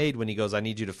dismayed when he goes, I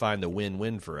need you to find the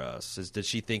win-win for us? Does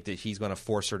she think that he's going to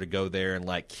force her to go there and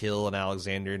like kill an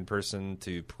Alexandrian person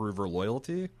to prove her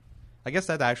loyalty? I guess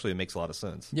that actually makes a lot of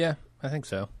sense. Yeah, I think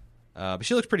so. But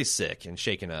she looks pretty sick and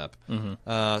shaken up.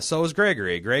 So is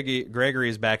Gregory. Gregory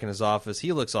is back in his office.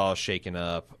 He looks all shaken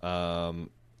up.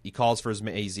 He calls for his...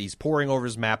 He's poring over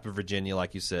his map of Virginia,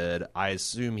 like you said. I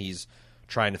assume he's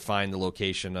trying to find the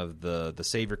location of the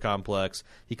Savior Complex.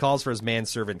 He calls for his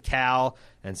manservant Cal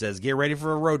and says, get ready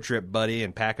for a road trip, buddy,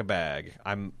 and pack a bag.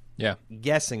 I'm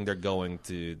guessing they're going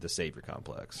to the Savior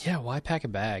Complex. Yeah, why pack a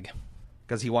bag?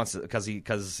 Because he wants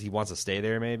to stay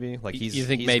there, maybe. Like you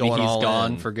think maybe he's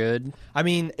gone for good? I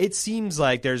mean, it seems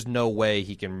like there's no way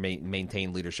he can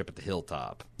maintain leadership at the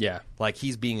Hilltop. Yeah, like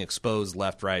he's being exposed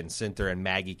left, right, and center, and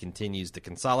Maggie continues to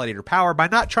consolidate her power by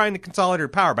not trying to consolidate her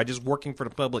power by just working for the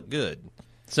public good.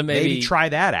 So maybe try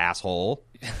that, asshole.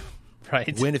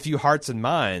 Right, win a few hearts and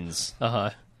minds.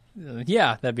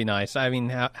 Yeah, that'd be nice. I mean,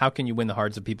 how can you win the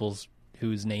hearts of people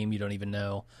whose name you don't even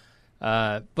know?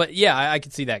 But yeah, I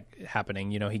could see that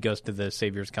happening. You know, he goes to the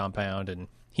Savior's compound and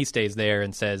he stays there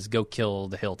and says, go kill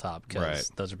the Hilltop because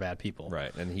those are bad people.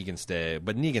 Right, and he can stay.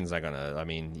 But Negan's not going to, I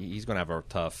mean, he's going to have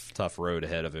a tough road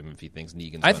ahead of him if he thinks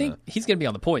Negan's I think he's going to be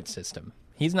on the point system.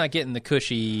 He's not getting the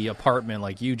cushy apartment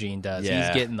like Eugene does. Yeah.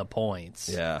 He's getting the points.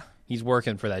 Yeah. He's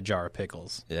working for that jar of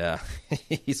pickles. Yeah.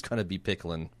 He's going to be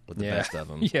pickling with the best of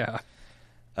them. Yeah.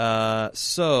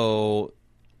 So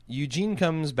Eugene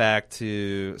comes back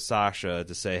to Sasha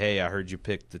to say, hey, I heard you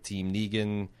picked the team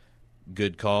Negan.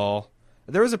 Good call.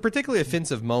 There was a particularly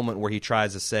offensive moment where he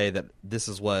tries to say that this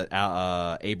is what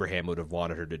Abraham would have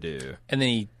wanted her to do. And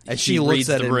then she looks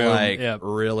at the him room. like,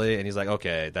 really? And he's like,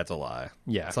 okay, that's a lie.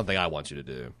 Yeah. Something I want you to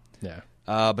do. Yeah.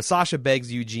 But Sasha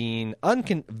begs Eugene,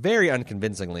 very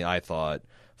unconvincingly, I thought,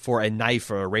 for a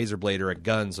knife or a razor blade or a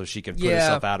gun so she can put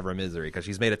herself out of her misery because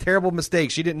she's made a terrible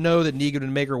mistake. She didn't know that Negan would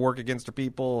make her work against her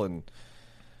people.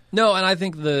 No, and I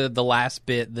think the last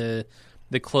bit, the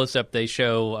close-up they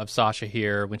show of Sasha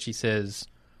here when she says,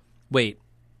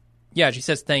 she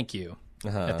says thank you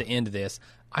at the end of this.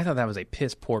 I thought that was a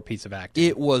piss-poor piece of acting.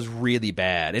 It was really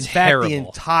bad. In Terrible. fact, the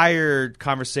entire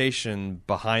conversation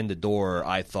behind the door,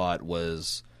 I thought,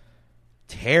 was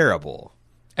terrible.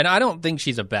 And I don't think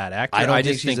she's a bad actor. I don't think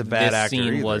just she's think a bad this actor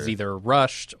scene either. was either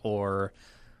rushed or...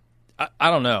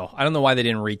 I don't know. I don't know why they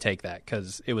didn't retake that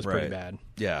because it was pretty bad.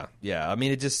 Yeah. I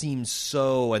mean, it just seems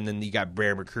so. And then you got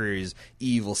Bear McCreary's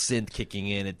evil synth kicking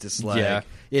in. It just like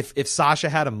if Sasha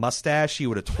had a mustache, she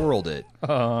would have twirled it.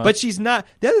 But she's not.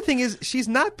 The other thing is she's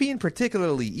not being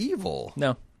particularly evil.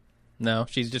 No,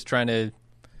 she's just trying to.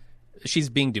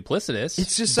 She's being duplicitous.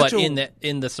 It's just such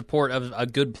in the support of a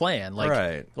good plan.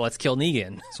 Like, let's kill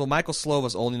Negan. So Michael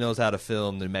Slovis only knows how to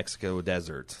film the New Mexico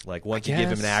desert. Like once you give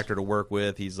him an actor to work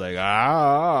with, he's like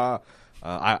I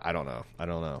don't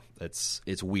know.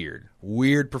 It's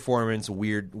weird performance,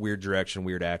 weird direction,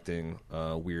 weird acting,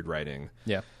 weird writing.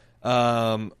 Yeah.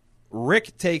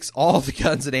 Rick takes all the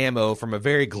guns and ammo from a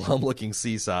very glum-looking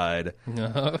seaside.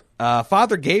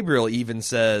 Father Gabriel even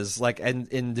says, like, and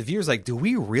the viewer's like, do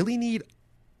we really need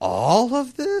all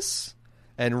of this?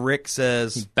 And Rick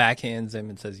says... He backhands him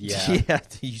and says, yeah. Yeah,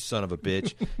 you son of a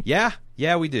bitch. yeah,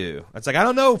 we do. It's like, I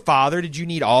don't know, Father. Did you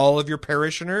need all of your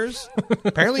parishioners?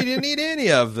 Apparently you didn't need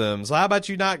any of them. So how about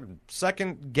you not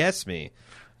second guess me?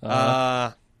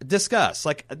 Discuss.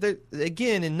 Like,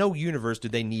 again, in no universe do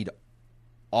they need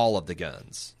all of the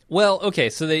guns. Well, okay,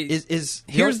 so they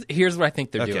here's what I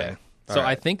think they're doing. All So right.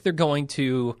 I think they're going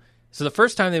to. So the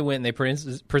first time they went, they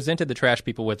presented the trash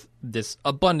people with this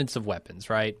abundance of weapons,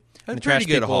 right? A And the pretty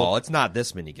good people, haul. It's not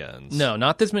this many guns. No,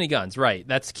 not this many guns. Right,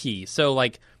 that's key. So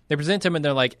like they present them and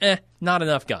they're like, not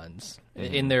enough guns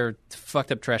in their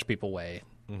fucked up trash people way.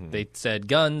 They said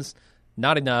guns,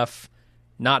 not enough,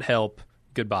 not help,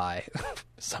 goodbye,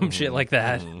 some shit like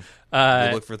that.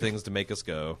 We look for things to make us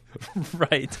go.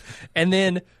 Right. And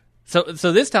then, so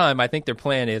this time, I think their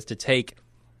plan is to take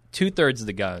 2/3 of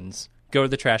the guns, go to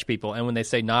the trash people, and when they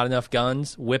say not enough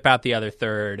guns, whip out the other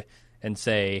third and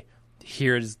say,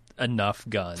 here's enough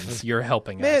guns. You're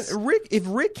helping us. Man, if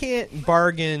Rick can't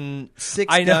bargain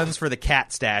 6 guns for the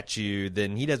cat statue,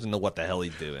 then he doesn't know what the hell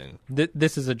he's doing.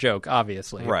 This is a joke,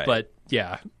 obviously. Right. But,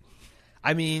 yeah.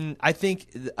 I mean, I think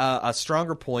a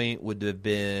stronger point would have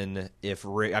been if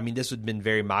Rick... I mean, this would have been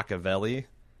very Machiavelli,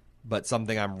 but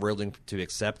something I'm willing to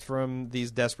accept from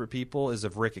these desperate people is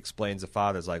if Rick explains to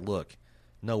Father's like, look,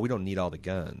 no, we don't need all the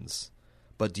guns,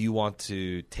 but do you want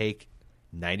to take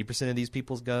 90% of these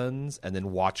people's guns and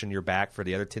then watch on your back for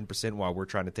the other 10% while we're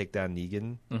trying to take down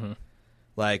Negan? Mm-hmm.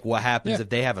 Like, what happens if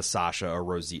they have a Sasha or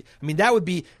Rosita? I mean, that would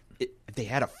be... If they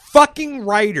had a fucking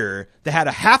writer that had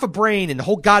a half a brain in the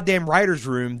whole goddamn writer's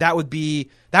room, that would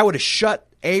have shut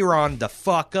Aaron the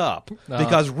fuck up.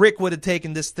 Because Rick would have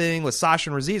taken this thing with Sasha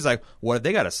and Rosita. He's like, what if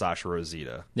they got a Sasha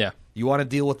Rosita? Yeah. You want to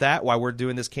deal with that while we're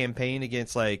doing this campaign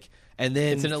against, like... And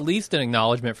then It's at least an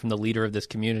acknowledgement from the leader of this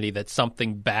community that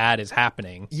something bad is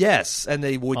happening. yes, and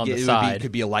they would On get the it side.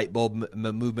 could be a light bulb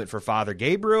movement for Father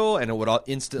Gabriel, and it would all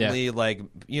instantly like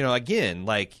again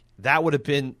like that would have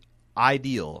been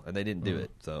ideal, and they didn't do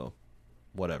it. So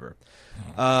whatever.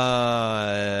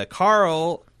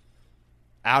 Carl,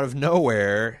 out of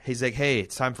nowhere, he's like, "Hey,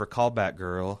 it's time for a callback,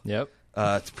 girl." Yep.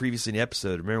 It's previously in the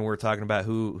episode. Remember we were talking about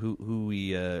who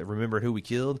we remember who we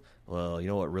killed? Well, you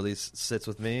know what really sits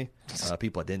with me?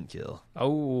 People I didn't kill.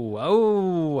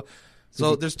 Oh.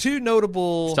 So there's two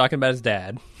notable. He's talking about his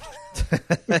dad.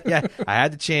 Yeah, I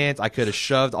had the chance. I could have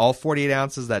shoved all 48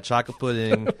 ounces of that chocolate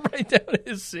pudding Right down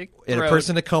his sick in a throat.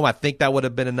 person to coma. I think that would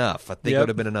have been enough. I think it Yep. would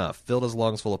have been enough. Filled his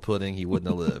lungs full of pudding, he wouldn't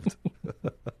have lived.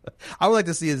 I would like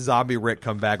to see a zombie Rick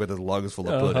come back with his lungs full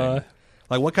of pudding.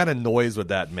 Like, what kind of noise would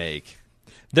that make?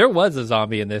 There was a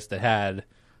zombie in this that had,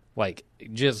 like,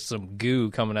 just some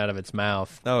goo coming out of its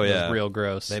mouth. Oh, It yeah. was real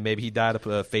gross. Maybe he died of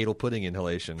a fatal pudding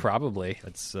inhalation. Probably.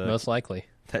 That's Most likely.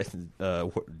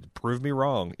 prove me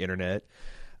wrong, internet.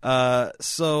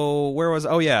 So where was?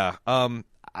 Oh yeah.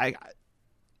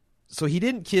 So he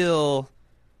didn't kill.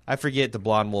 I forget the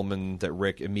blonde woman that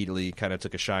Rick immediately kind of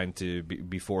took a shine to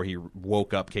before he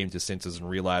woke up, came to senses, and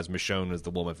realized Michonne was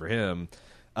the woman for him.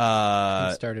 He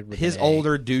started with his an A.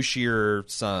 older, douchier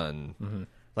son. Mm-hmm.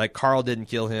 Like Carl didn't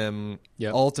kill him.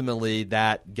 Yep. Ultimately,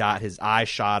 that got his eye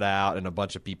shot out and a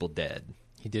bunch of people dead.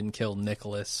 He didn't kill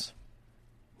Nicholas.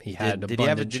 He had Did he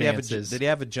have a abundant chances. Did he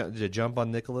have a jump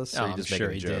on Nicholas? Oh, or he I'm just sure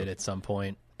making he a joke? did at some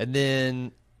point. And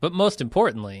then, But most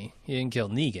importantly, he didn't kill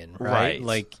Negan, right?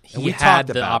 Like, And he we had talked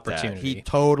the about that. opportunity. He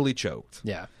totally choked.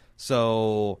 Yeah.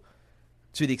 So,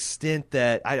 to the extent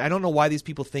that I don't know why these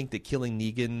people think that killing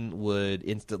Negan would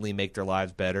instantly make their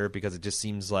lives better, because it just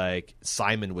seems like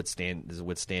Simon would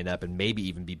stand up and maybe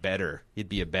even be better. He'd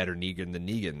be a better Negan than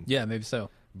Negan. Yeah, maybe so.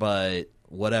 But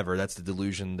whatever, that's the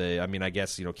delusion. I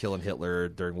guess killing Hitler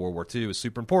during World War II is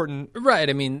super important. Right.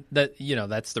 I mean,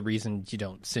 that's the reason you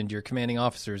don't send your commanding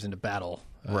officers into battle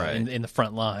Right. in the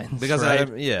front lines. Because right?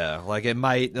 it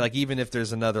might, even if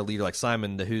there's another leader like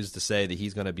Simon, who's to say that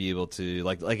he's going to be able to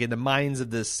like in the minds of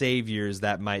the saviors,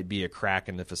 that might be a crack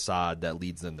in the facade that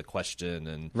leads them to question.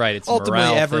 And right, it's a ultimately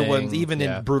morale everyone's, thing. even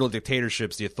Yeah. in brutal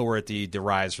dictatorships, the authority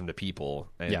derives from the people,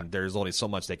 and Yeah. there's only so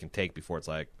much they can take before it's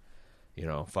like,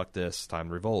 fuck this, time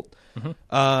to revolt.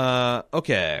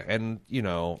 Okay, and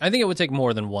I think it would take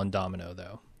more than one domino,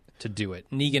 though, to do it.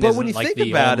 Negan but isn't when you like think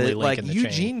the about only it, link like in the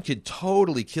Eugene chain. could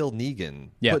totally kill Negan,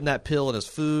 Yeah. putting that pill in his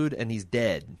food, and he's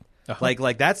dead. Uh-huh.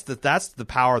 Like that's the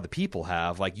power the people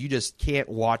have. Like, you just can't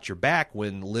watch your back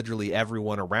when literally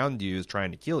everyone around you is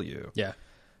trying to kill you. Yeah.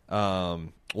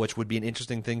 Which would be an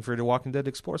interesting thing for The Walking Dead to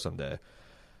explore someday.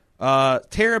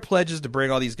 Tara pledges to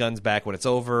bring all these guns back when it's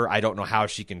over. I don't know how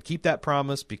she can keep that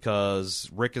promise, because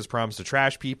Rick has promised to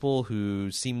trash people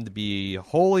who seem to be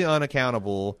wholly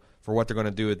unaccountable for what they're going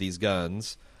to do with these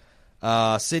guns.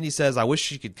 Sydney says, I wish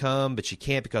she could come, but she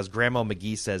can't because Grandma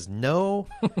McGee says no.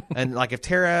 And like, if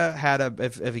Tara had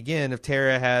if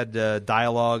Tara had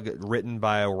dialogue written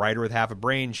by a writer with half a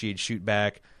brain, she'd shoot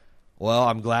back, well,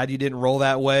 I'm glad you didn't roll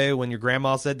that way when your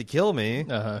grandma said to kill me.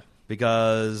 Uh-huh.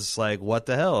 Because, like, what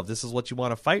the hell? If this is what you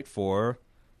want to fight for,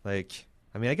 like,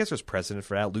 I mean, I guess there's precedent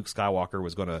for that. Luke Skywalker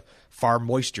was going to farm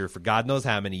moisture for God knows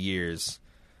how many years.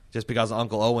 Just because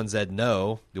Uncle Owen said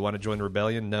no. Do you want to join the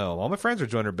rebellion? No. All my friends are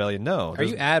joining the rebellion? No. Are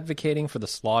you advocating for the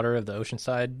slaughter of the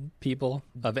Oceanside people,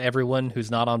 of everyone who's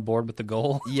not on board with the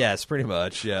goal? Yes, pretty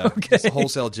much, yeah. Okay. It's a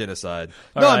wholesale genocide.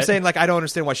 All No, I'm right. saying, like, I don't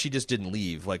understand why she just didn't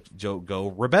leave. Like,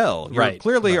 go rebel. You're Right,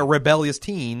 clearly a right. rebellious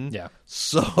teen. Yeah.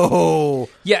 So,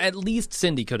 Yeah, at least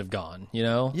Cindy could have gone,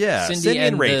 Yeah, Cindy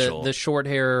and and Rachel. the short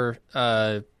hair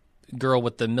girl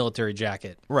with the military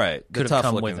jacket. right. The Could have tough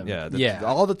come looking, with him. yeah. Yeah.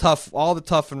 All the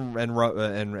tough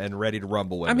and ready to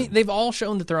rumble women. I mean, they've all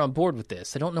shown that they're on board with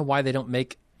this. I don't know why they don't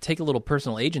take a little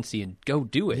personal agency and go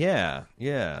do it. Yeah.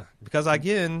 Because,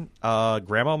 again,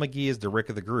 Grandma McGee is the Rick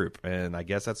of the group, and I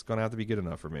guess that's going to have to be good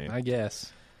enough for me. I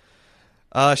guess.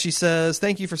 She says,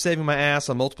 thank you for saving my ass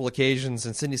on multiple occasions,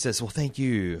 and Cindy says, well, thank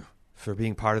you for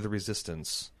being part of the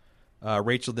resistance.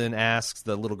 Rachel then asks,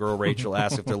 the little girl Rachel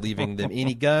asks if they're leaving them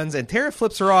any guns, and Tara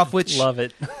flips her off, which... Love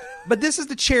it. But this is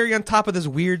the cherry on top of this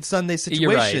weird Sunday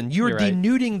situation. You're right. You're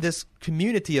denuding this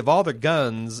community of all their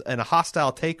guns and a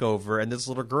hostile takeover, and this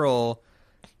little girl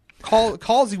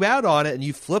calls you out on it, and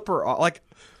you flip her off. Like,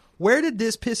 where did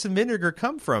this piss and vinegar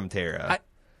come from, Tara?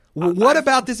 What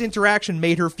about this interaction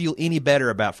made her feel any better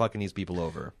about fucking these people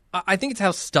over? I think it's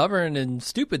how stubborn and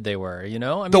stupid they were, I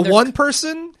mean, The they're- one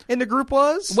person in the group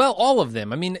was? Well, all of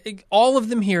them. I mean, all of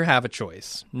them here have a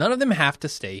choice. None of them have to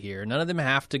stay here. None of them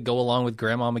have to go along with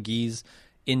Grandma McGee's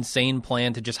insane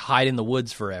plan to just hide in the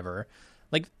woods forever.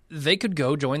 Like, they could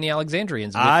go join the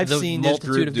Alexandrians with I've the seen this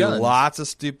multitude group of do guns. lots of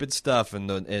stupid stuff in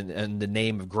the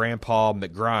name of Grandpa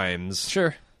McGrimes.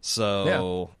 Sure.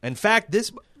 So, in fact,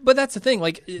 But that's the thing.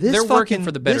 Like, they're working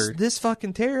for the better. This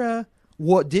fucking Tara,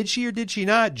 what did she or did she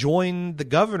not join the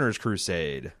governor's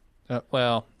crusade?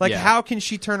 Well, Like, yeah. how can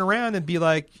she turn around and be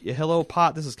like, "Hello,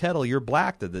 Pot, this is Kettle. You're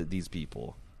black to these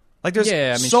people." Like, there's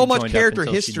Yeah, I mean, so she much joined up character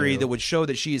until she history knew. that would show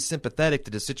that she is sympathetic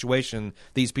to the situation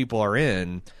these people are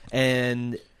in,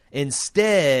 and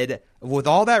instead, with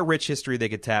all that rich history they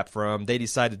could tap from, they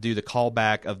decide to do the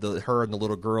callback of her and the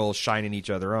little girl shining each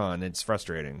other on. It's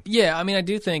frustrating. Yeah, I mean, I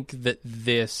do think that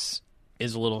this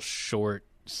is a little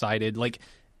short-sighted. Like,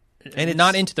 And it's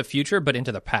not into the future, but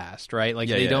into the past, right? Like,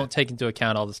 Yeah, they yeah. don't take into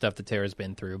account all the stuff that Tara's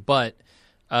been through. But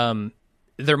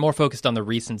they're more focused on the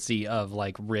recency of,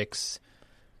 like, Rick's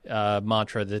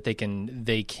mantra that they can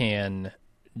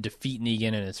defeat Negan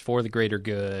and it's for the greater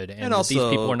good. And, if these also-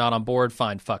 people are not on board,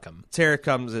 fine, fuck them. Tara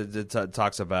comes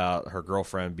talks about her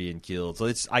girlfriend being killed, so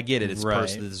I get it. It's Right.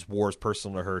 this war's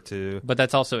personal to her too. But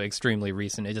that's also extremely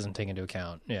recent. It doesn't take into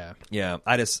account. Yeah. Yeah,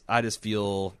 I just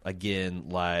feel again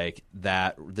like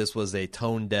that this was a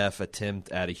tone deaf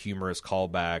attempt at a humorous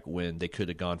callback when they could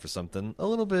have gone for something a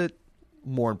little bit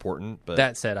more important. But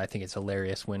That said, I think it's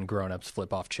hilarious when grown-ups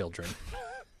flip off children.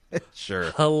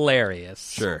 sure, Hilarious.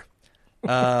 sure.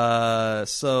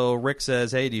 So Rick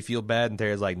says, "Hey, do you feel bad?" And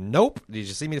Tara's like, "Nope. Did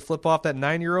you see me flip off that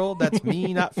 9-year-old? That's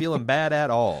me not feeling bad at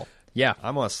all. Yeah.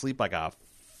 I'm gonna sleep like a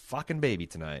fucking baby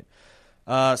tonight.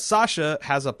 Sasha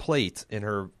has a plate in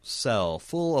her cell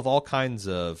full of all kinds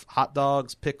of hot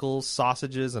dogs, pickles,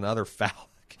 sausages, and other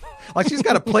phallic. Like she's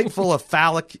got a plate full of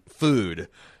phallic food.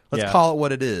 Let's call it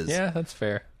what it is. Yeah, that's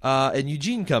fair. And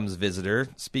Eugene comes visit her.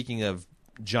 Speaking of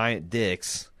giant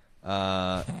dicks,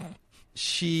 so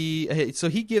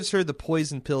he gives her the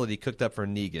poison pill that he cooked up for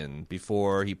Negan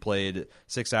before he played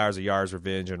 6 hours of Yara's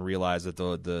Revenge and realized that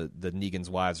the Negan's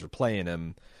wives were playing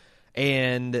him.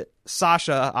 And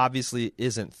Sasha obviously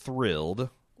isn't thrilled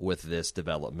with this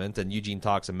development, and Eugene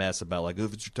talks a mess about like,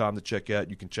 if it's your time to check out,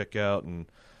 you can check out, and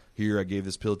here I gave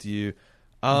this pill to you.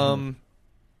 Do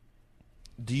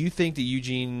you think that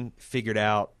Eugene figured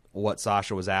out what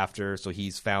Sasha was after, so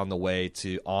he's found the way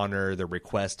to honor the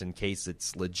request in case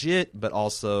it's legit, but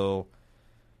also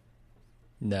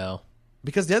No.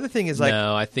 Because the other thing is like,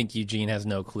 no, I think Eugene has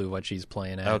no clue what she's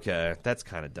playing at. Okay, that's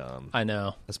kind of dumb. I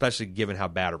know. Especially given how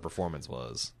bad her performance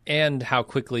was. And how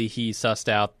quickly he sussed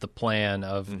out the plan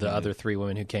of the other three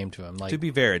women who came to him. Like, To be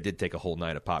fair, it did take a whole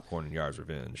night of popcorn and Yara's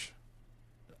Revenge.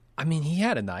 I mean, he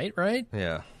had a night, right?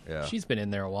 Yeah. She's been in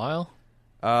there a while.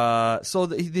 Here's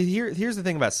the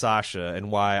thing about Sasha and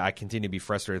why I continue to be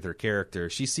frustrated with her character.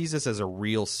 She sees this as a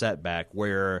real setback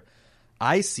where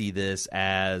I see this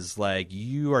as like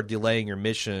you are delaying your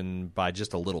mission by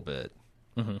just a little bit.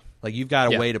 Mm-hmm. Like you've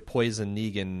got a way to poison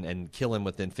Negan and kill him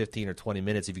within 15 or 20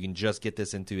 minutes if you can just get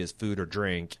this into his food or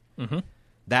drink. Mm-hmm.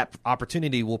 That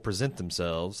opportunity will present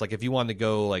themselves. Like if you wanted to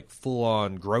go like full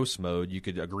on gross mode, you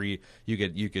could agree.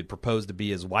 You could propose to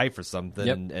be his wife or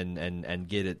something, and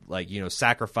get it like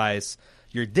sacrifice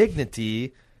your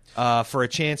dignity for a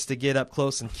chance to get up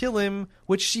close and kill him,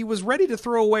 which she was ready to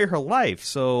throw away her life.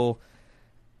 So.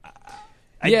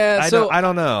 I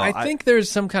don't know. I think there's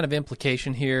some kind of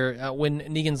implication here when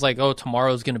Negan's like, "Oh,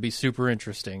 tomorrow's going to be super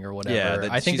interesting" or whatever. Yeah,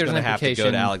 I think she's there's an going to have implication.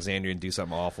 to go to Alexandria and do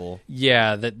something awful.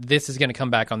 Yeah, that this is going to come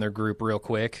back on their group real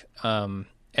quick, and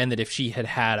that if she had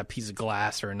had a piece of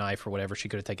glass or a knife or whatever, she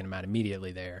could have taken him out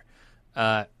immediately there.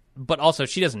 But also,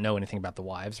 she doesn't know anything about the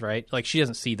wives, right? Like she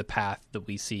doesn't see the path that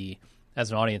we see as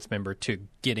an audience member to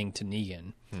getting to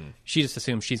Negan. She just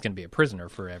assumes she's going to be a prisoner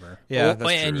forever. Yeah,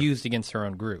 that's and true. used against her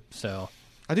own group. So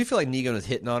I do feel like Negan was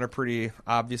hitting on her pretty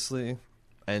obviously,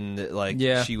 and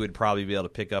she would probably be able to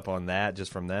pick up on that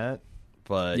just from that.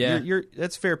 But you're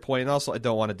that's a fair point. And also, I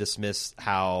don't want to dismiss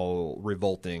how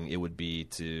revolting it would be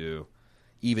to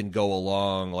even go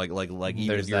along like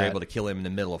even if you're able to kill him in the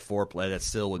middle of foreplay, that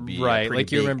still would be right.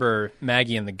 Like you remember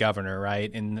Maggie and the governor,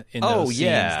 right? In those scenes,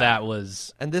 that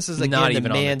was and this is again not the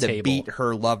even man on the that table. beat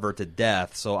her lover to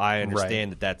death. So I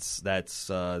understand that's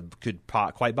could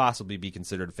quite possibly be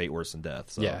considered a fate worse than death.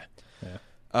 So. Yeah.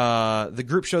 The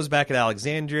group shows back at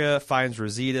Alexandria, finds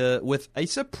Rosita with a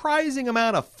surprising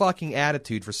amount of fucking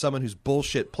attitude for someone whose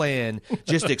bullshit plan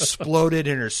just exploded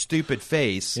in her stupid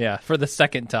face. Yeah, for the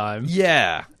second time.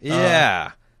 Yeah.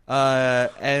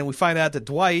 And we find out that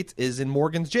Dwight is in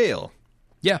Morgan's jail.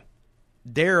 Yeah.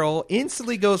 Daryl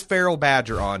instantly goes feral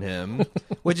badger on him,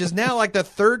 which is now like the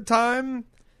third time.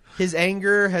 His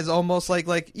anger has almost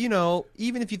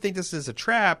even if you think this is a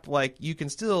trap, like you can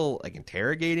still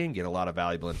interrogate him, get a lot of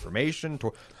valuable information,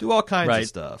 do all kinds of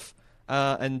stuff.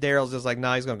 And Daryl's just like,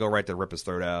 nah, he's going to go right to rip his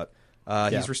throat out.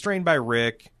 He's restrained by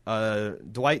Rick.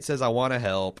 Dwight says, I want to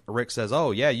help. Rick says,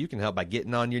 oh, yeah, you can help by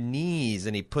getting on your knees.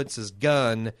 And he puts his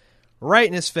gun right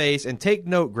in his face. And take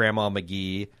note, Grandma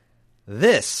McGee,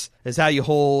 this is how you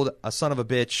hold a son of a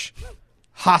bitch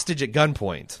hostage at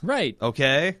gunpoint. Right.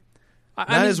 Okay?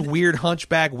 Not his weird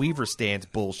hunchback Weaver stance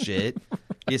bullshit.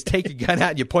 You just take your gun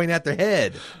out and you point at their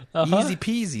head. Easy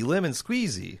peasy, lemon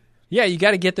squeezy. Yeah, you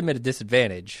got to get them at a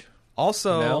disadvantage.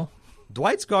 Also,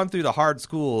 Dwight's gone through the hard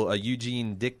school of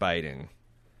Eugene dick biting.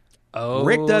 Oh,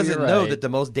 Rick doesn't know that the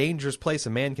most dangerous place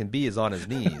a man can be is on his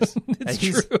knees. It's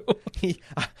true.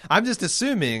 I'm just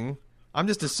assuming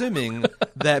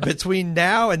that between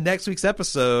now and next week's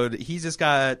episode, he's just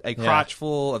got a crotch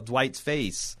full of Dwight's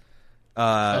face.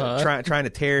 Trying to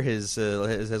tear his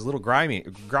little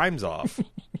Grimes off.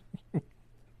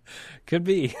 Could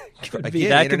be. Again,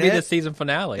 that could be the season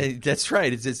finale. That's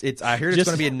right. It's. I heard it's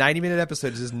going to be a 90-minute episode.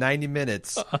 It's just 90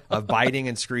 minutes of biting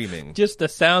and screaming. Just the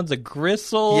sounds of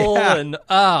gristle and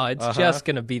it's just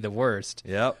going to be the worst.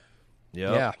 Yep.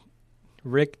 Yeah.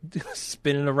 Rick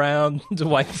spinning around,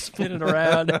 Dwight spinning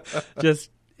around. Just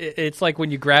it's like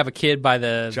when you grab a kid by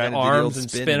the arms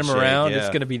and spin him around. It's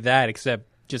going to be that, except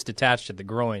just attached to the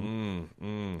groin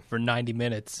for 90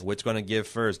 minutes. Which going to give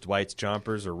first, Dwight's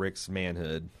chompers or Rick's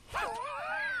manhood?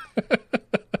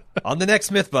 On the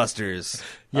next Mythbusters.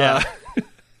 Yeah.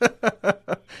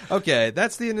 Okay,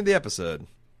 that's the end of the episode.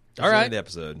 All right. The end of the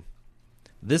episode.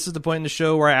 This is the point in the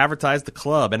show where I advertise the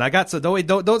club, and I got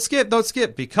don't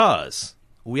skip because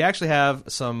we actually have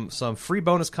some free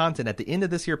bonus content at the end of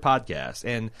this here podcast,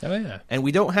 and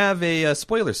we don't have a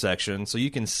spoiler section, so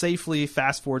you can safely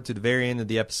fast forward to the very end of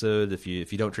the episode if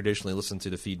you don't traditionally listen to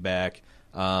the feedback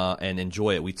and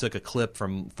enjoy it. We took a clip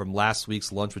from last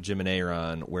week's Lunch with Jim and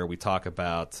Aaron where we talk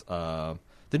about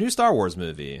the new Star Wars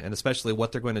movie, and especially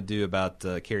what they're going to do about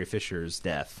Carrie Fisher's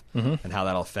death and how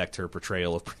that'll affect her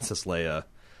portrayal of Princess Leia.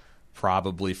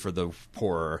 Probably for the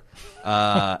poorer.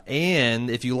 And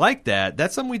if you like that,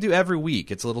 that's something we do every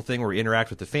week. It's a little thing where we interact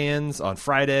with the fans on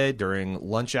Friday during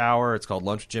lunch hour. It's called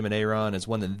Lunch with Jim and Aaron. It's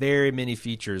one of the very many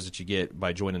features that you get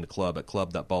by joining the club at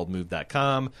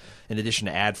club.baldmove.com. In addition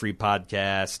to ad-free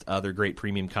podcast, other great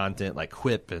premium content like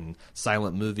Quip and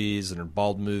Silent Movies and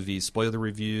Bald Movies, spoiler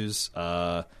reviews.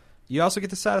 You also get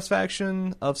the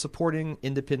satisfaction of supporting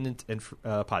independent and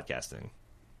podcasting.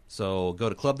 So go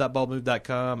to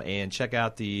club.baldmove.com and check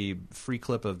out the free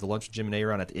clip of the Lunch with Jim and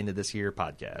Aaron at the end of this here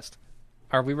podcast.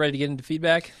 Are we ready to get into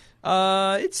feedback?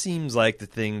 It seems like the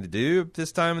thing to do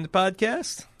this time in the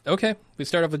podcast. Okay. We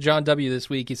start off with John W. this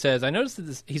week. He says, I noticed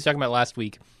that he's talking about last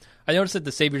week. I noticed that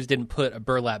the Saviors didn't put a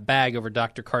burlap bag over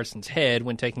Dr. Carson's head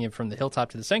when taking him from the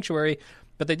hilltop to the sanctuary,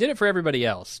 but they did it for everybody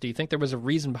else. Do you think there was a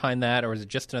reason behind that, or is it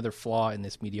just another flaw in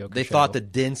this mediocre They show? thought the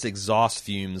dense exhaust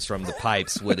fumes from the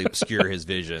pipes would obscure his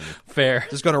vision. Fair.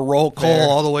 Just going to roll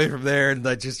coal all the way from there,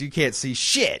 and you can't see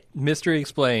shit. Mystery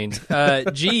explained.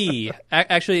 G.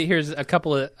 Actually, here's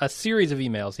a series of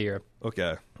emails here.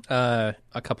 Okay. A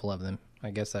couple of them.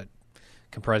 I guess that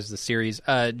comprises the series.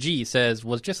 G says,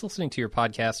 was just listening to your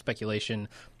podcast speculation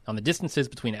on the distances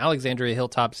between Alexandria,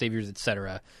 Hilltop, Saviors,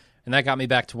 etc., and that got me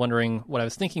back to wondering what I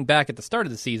was thinking back at the start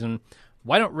of the season.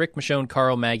 Why don't Rick, Michonne,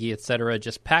 Carl, Maggie, etc.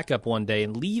 just pack up one day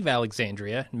and leave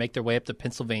Alexandria and make their way up to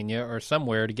Pennsylvania or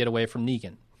somewhere to get away from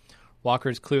Negan?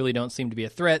 Walkers clearly don't seem to be a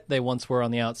threat. They once were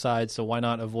on the outside, so why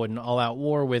not avoid an all-out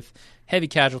war with heavy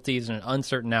casualties and an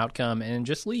uncertain outcome and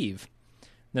just leave?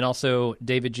 Then also,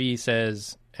 David G.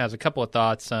 has a couple of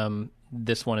thoughts.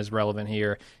 This one is relevant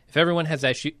here. If everyone has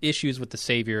issues with the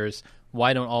Saviors,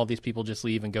 why don't all these people just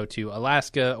leave and go to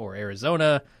Alaska or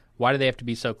Arizona? Why do they have to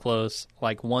be so close?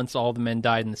 Like, once all the men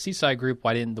died in the Seaside group,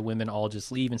 why didn't the women all just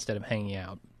leave instead of hanging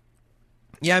out?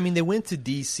 Yeah, I mean, they went to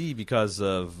D.C. because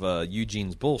of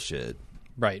Eugene's bullshit.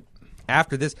 Right.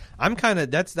 After this,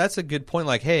 that's a good point.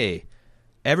 Like, hey,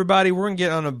 everybody, we're going to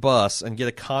get on a bus and get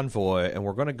a convoy, and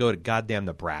we're going to go to goddamn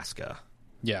Nebraska.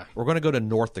 Yeah. We're going to go to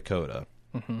North Dakota.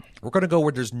 Mm-hmm. We're going to go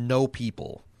where there's no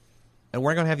people. And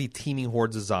we're going to have these teeming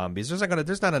hordes of zombies. There's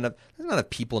not enough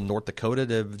people in North Dakota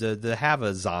to have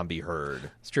a zombie herd.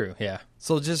 It's true, yeah.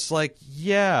 So just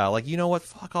you know what?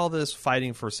 Fuck all this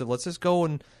fighting for civil. Let's just go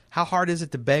and how hard is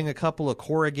it to bang a couple of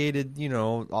corrugated,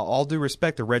 all due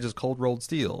respect to Reg's Cold Rolled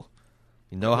Steel.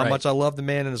 You know how much I love the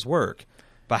man and his work.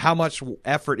 But how much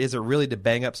effort is it really to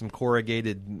bang up some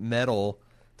corrugated metal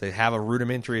to have a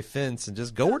rudimentary fence and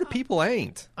just go where the people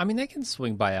ain't? I mean, they can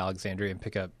swing by Alexandria and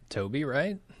pick up Toby,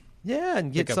 right? Yeah,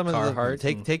 and get some of the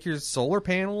take your solar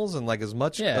panels and like as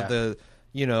much of the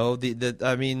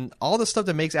I mean, all the stuff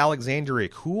that makes Alexandria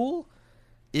cool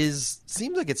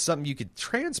seems like it's something you could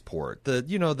transport. The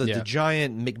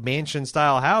giant McMansion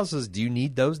style houses. Do you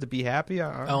need those to be happy?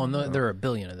 No, there are a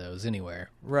billion of those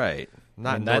anywhere. Right,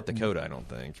 not in North Dakota, I don't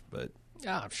think, but.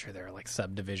 I'm sure there are like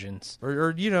subdivisions,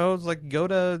 or like go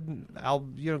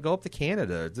up to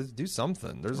Canada, just do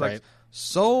something. There's like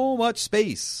so much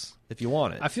space if you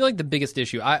want it. I feel like the biggest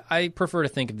issue. I prefer to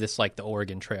think of this like the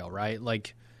Oregon Trail, right?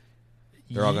 Like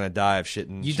they're all going to die of shit.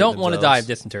 You don't want to die of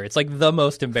dysentery. It's like the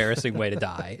most embarrassing way to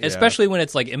die, especially when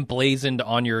it's like emblazoned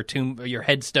on your your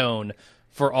headstone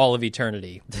for all of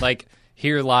eternity. Like.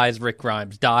 Here lies Rick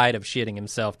Grimes, died of shitting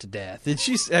himself to death.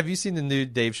 Have you seen the new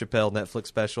Dave Chappelle Netflix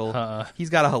special? He's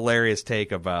got a hilarious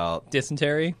take about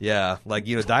dysentery. Yeah, like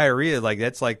diarrhea. Like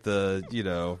that's like that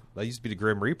used to be the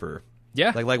Grim Reaper.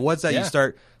 Yeah, like what's that? Yeah. You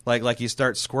start you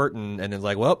start squirting, and it's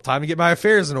like, well, time to get my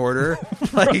affairs in order.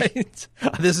 Like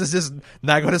this is just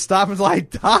not going to stop until I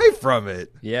die from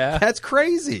it. Yeah, that's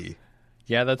crazy.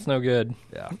 Yeah, that's no good.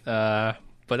 Yeah,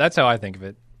 but that's how I think of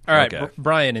it. All right, okay.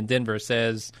 Brian in Denver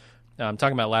says. I'm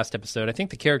talking about last episode. I think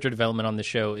the character development on the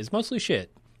show is mostly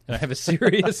shit. And I have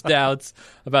serious doubts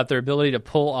about their ability to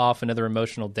pull off another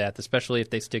emotional death, especially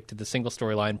if they stick to the single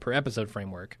storyline per episode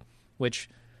framework, which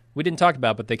we didn't talk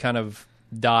about, but they kind of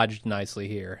dodged nicely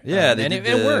here. Yeah,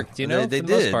 it worked, They for the did.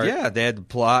 most part. Yeah, they had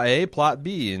plot A, plot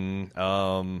B, and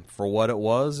for what it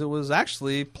was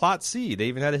actually plot C. They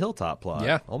even had a hilltop plot.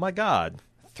 Yeah. Oh, my God.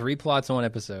 3 plots in 1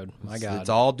 episode. My God. It's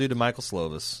all due to Michael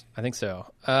Slovis. I think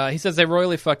so. He says they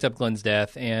royally fucked up Glenn's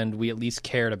death, and we at least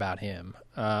cared about him.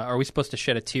 Are we supposed to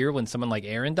shed a tear when someone like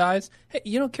Aaron dies? Hey,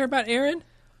 you don't care about Aaron?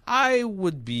 I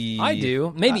would be. I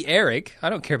do. Maybe Eric.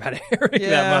 I don't care about Eric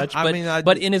that much. But,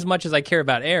 but in as much as I care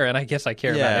about Aaron, I guess I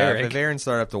care about Eric. If Aaron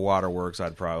started up the waterworks,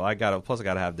 I'd probably. Plus, I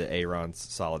got to have the Aaron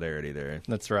solidarity there.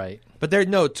 That's right. But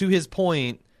to his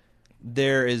point,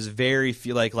 there is very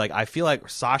few. Like I feel like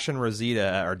Sasha and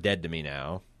Rosita are dead to me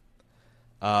now.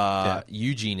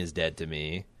 Eugene is dead to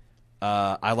me.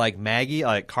 I like Maggie. I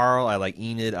like Carl. I like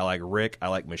Enid. I like Rick. I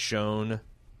like Michonne.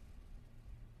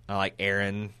 I like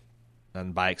Aaron.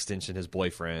 And by extension, his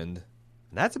boyfriend.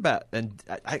 And that's about. And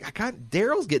I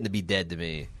Daryl's getting to be dead to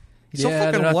me. He's so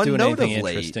fucking not one doing note of anything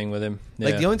late. interesting with him.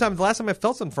 Like the last time I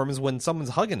felt something from him is when someone's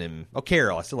hugging him. Oh,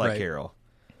 Carol, I still like Carol.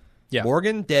 Yeah,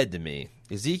 Morgan dead to me.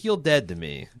 Ezekiel dead to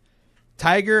me.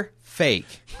 Tiger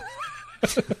fake.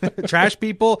 Trash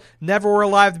people never were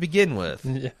alive to begin with.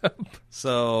 Yep.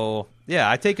 So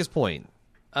I take his point.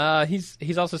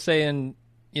 He's also saying,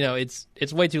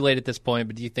 it's way too late at this point,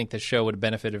 but do you think the show would have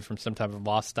benefited from some type of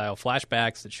Lost-style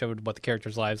flashbacks that showed what the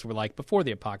characters' lives were like before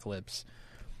the apocalypse?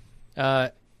 No.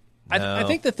 I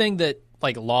think the thing that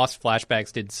Lost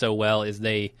flashbacks did so well is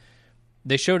they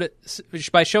showed it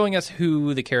by showing us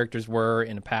who the characters were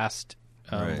in a past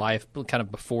life, kind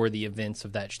of before the events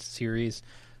of that series.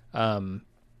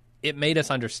 It made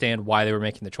us understand why they were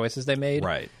making the choices they made.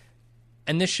 Right.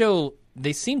 And this show,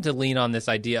 they seem to lean on this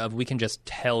idea of we can just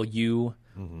tell you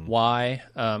why.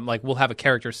 We'll have a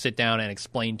character sit down and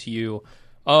explain to you,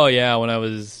 oh, yeah, when I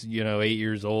was, 8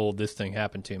 years old, this thing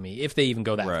happened to me, if they even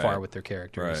go that far with their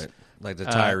characters. Right. Like the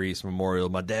Tyrese memorial.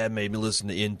 My dad made me listen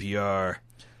to NPR.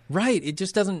 Right. It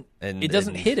just doesn't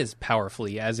doesn't hit as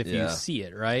powerfully as if you see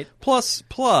it, right?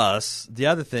 Plus, the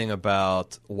other thing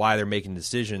about why they're making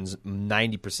decisions,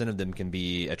 90% of them can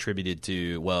be attributed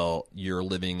to, well, you're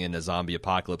living in a zombie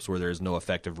apocalypse where there's no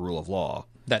effective rule of law.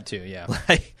 That too, yeah.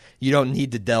 You don't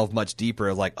need to delve much deeper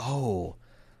of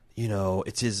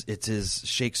it's his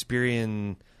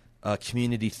Shakespearean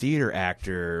community theater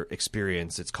actor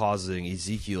experience. It's causing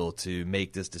Ezekiel to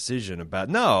make this decision about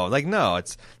no.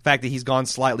 It's the fact that he's gone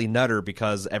slightly nutter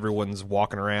because everyone's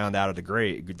walking around out of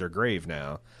their grave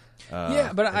now.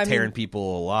 But tearing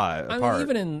people alive apart.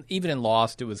 I mean, even in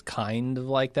Lost, it was kind of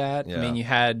like that. Yeah. I mean, you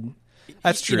had.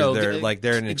 That's true. They're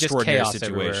in an extraordinary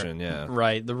situation. Everywhere. Yeah,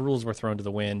 right. The rules were thrown to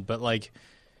the wind, but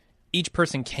each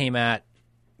person came at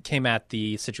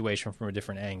the situation from a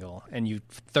different angle, and you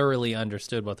thoroughly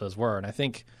understood what those were. And I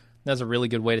think that's a really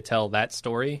good way to tell that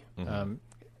story.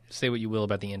 Say what you will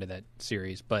about the end of that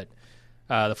series, but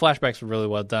the flashbacks were really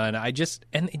well done.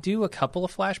 And they do a couple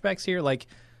of flashbacks here, like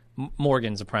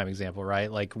Morgan's a prime example, right?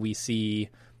 Like we see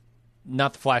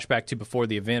not the flashback to before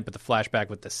the event, but the flashback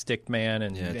with the stick man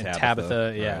and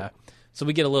Tabitha. Yeah. Right. So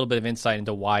we get a little bit of insight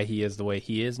into why he is the way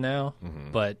he is now,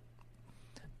 but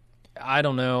I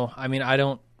don't know. I mean, I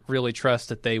don't really trust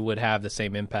that they would have the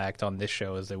same impact on this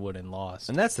show as they would in Lost.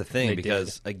 And that's the thing,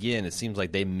 because again, it seems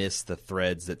like they miss the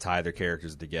threads that tie their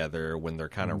characters together when they're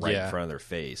kind of right in front of their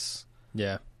face.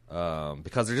 Yeah.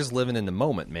 Because they're just living in the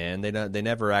moment, man. They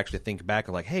never actually think back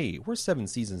and hey, we're 7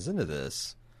 seasons into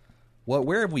this.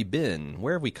 Where have we been?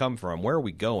 Where have we come from? Where are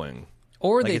we going?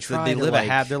 Or they try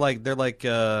they're like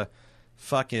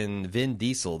fucking Vin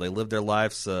Diesel. They live their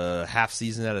lives half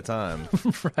season at a time.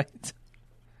 Right.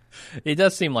 It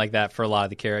does seem like that for a lot of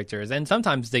the characters. And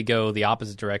sometimes they go the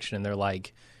opposite direction and they're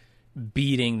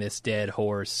beating this dead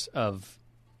horse of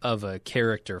a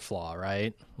character flaw,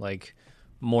 right? Like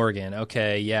Morgan,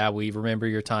 okay, yeah, we remember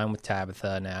your time with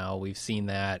Tabitha now. We've seen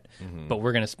that. But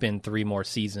we're going to spend 3 more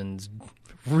seasons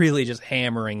really just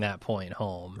hammering that point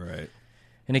home. Right.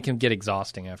 And it can get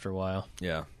exhausting after a while.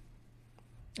 Yeah.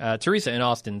 Teresa in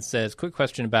Austin says, quick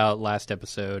question about last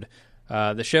episode.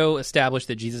 The show established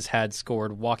that Jesus had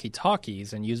scored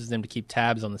walkie-talkies and uses them to keep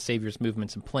tabs on the Savior's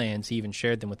movements and plans. He even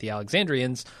shared them with the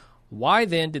Alexandrians. Why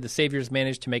then did the Saviors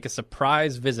manage to make a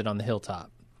surprise visit on the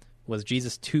hilltop? Was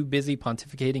Jesus too busy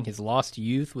pontificating his lost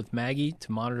youth with Maggie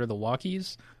to monitor the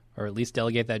walkies? Or at least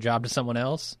delegate that job to someone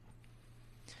else?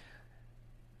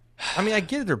 I mean, I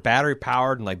get it, they're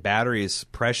battery-powered and, battery is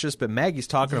precious, but Maggie's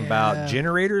talking about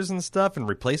generators and stuff and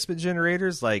replacement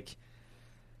generators,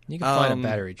 You can find a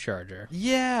battery charger.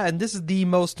 Yeah, and this is the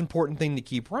most important thing to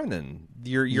keep running.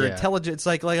 Your intelligence,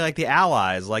 like the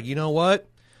Allies. You know what?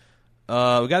 We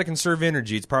got to conserve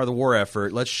energy. It's part of the war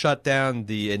effort. Let's shut down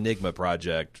the Enigma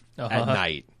project at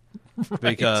night. Right.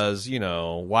 Because,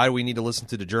 why do we need to listen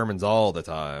to the Germans all the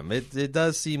time? It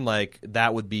does seem like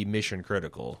that would be mission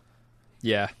critical.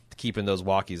 Yeah. Keeping those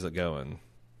walkies going.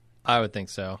 I would think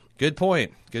so. Good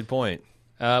point. Good point.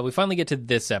 We finally get to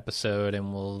this episode,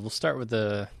 and we'll start with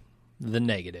the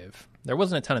negative. There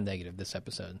wasn't a ton of negative this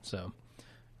episode, so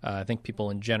I think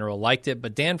people in general liked it,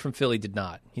 but Dan from Philly did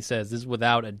not. He says, this is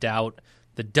without a doubt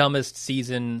the dumbest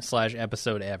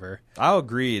season/episode ever. I'll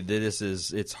agree that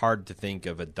it's hard to think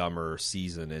of a dumber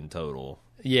season in total.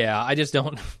 Yeah, I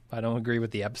don't agree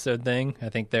with the episode thing. I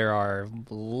think there are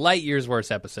light years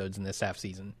worse episodes in this half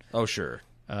season. Oh, sure.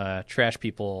 Trash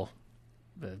People,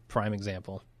 prime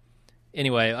example.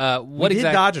 Anyway, we did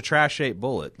dodge a trash-shaped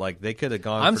bullet. Like, they could have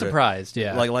gone. I'm surprised.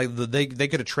 Yeah, they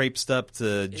could have traipsed up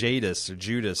to Jadis or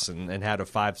Judas and had a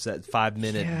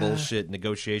 5-minute bullshit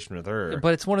negotiation with her.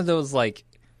 But it's one of those, like,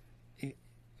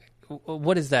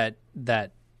 what is that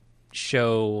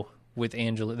show with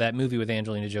that movie with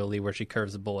Angelina Jolie where she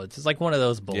curves the bullets? It's like one of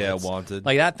those bullets. Yeah, Wanted.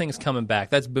 Like, that thing's coming back.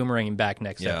 That's boomeranging back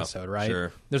next episode, right?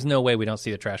 Sure. There's no way we don't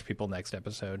see the Trash People next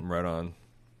episode. Right on.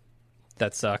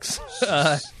 That sucks.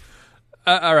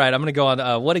 All right, I'm going to go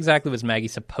on. What exactly was Maggie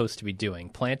supposed to be doing?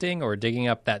 Planting or digging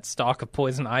up that stalk of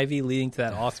poison ivy leading to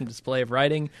that awesome display of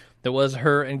writing that was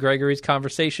her and Gregory's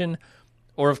conversation?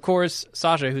 Or, of course,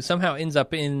 Sasha, who somehow ends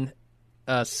up in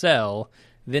a cell,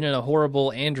 then in a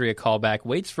horrible Andrea callback,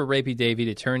 waits for Rapey Davy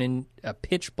to turn in a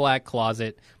pitch-black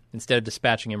closet instead of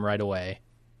dispatching him right away.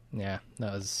 Yeah,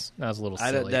 that was a little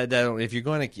silly. If you're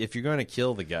going to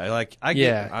kill the guy, like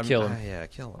kill him.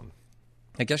 Kill him.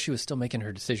 I guess she was still making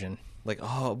her decision. Like,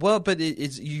 oh, well, but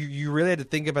it's you really had to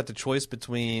think about the choice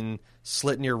between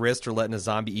slitting your wrist or letting a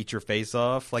zombie eat your face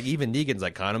off. Like, even Negan's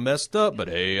like, kind of messed up, but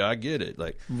hey, I get it.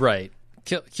 Like, right,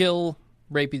 kill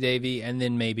Rapey Davy, and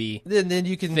then maybe then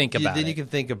you can think about it. Then you can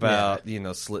think about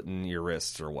slitting your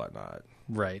wrists or whatnot.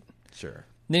 Right. Sure.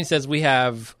 And then he says we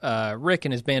have Rick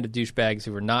and his band of douchebags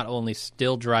who are not only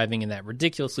still driving in that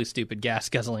ridiculously stupid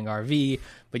gas-guzzling RV,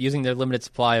 but using their limited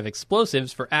supply of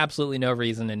explosives for absolutely no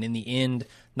reason, and in the end,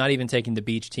 not even taking the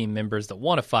beach team members that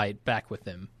want to fight back with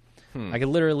them. I could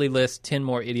literally list 10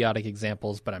 more idiotic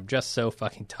examples, but I'm just so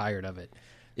fucking tired of it.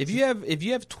 If you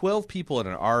have 12 people in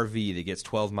an RV that gets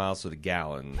 12 miles to the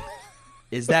gallon,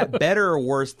 is that better or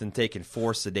worse than taking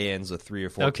 4 sedans with 3 or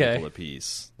 4 people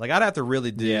apiece? Like, I'd have to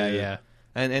really do... Yeah.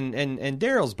 And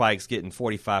Daryl's bike's getting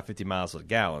 45, 50 miles a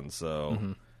gallon,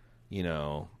 so,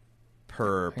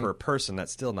 per person,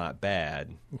 that's still not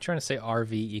bad. You're trying to say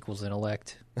RV equals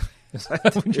intellect? Is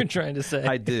that what you're trying to say?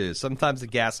 I do. Sometimes the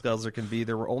gas guzzler can be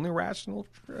their only rational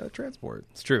transport.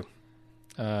 It's true.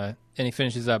 And he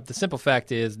finishes up, the simple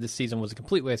fact is this season was a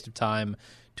complete waste of time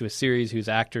to a series whose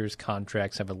actors'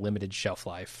 contracts have a limited shelf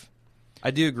life.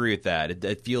 I do agree with that.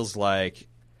 It feels like...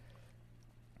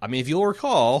 I mean, if you'll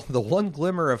recall, the one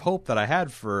glimmer of hope that I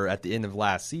had at the end of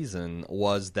last season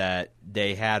was that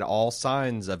they had all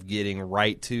signs of getting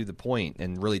right to the point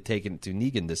and really taking it to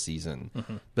Negan this season.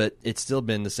 Mm-hmm. But it's still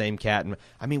been the same cat.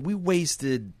 I mean, we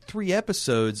wasted 3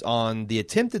 episodes on the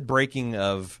attempted breaking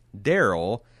of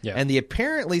Daryl and the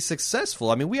apparently successful.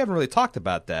 I mean, we haven't really talked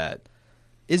about that.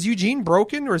 Is Eugene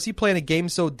broken, or is he playing a game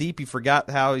so deep he forgot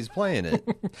how he's playing it?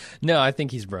 No, I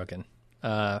think he's broken.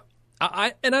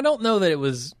 I don't know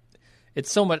that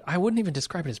it's so much. I wouldn't even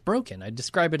describe it as broken. I'd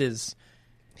describe it as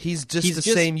he's just the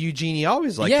same Eugene he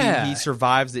always liked. Yeah. He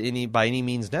survives by any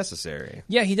means necessary.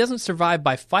 Yeah, he doesn't survive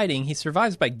by fighting. He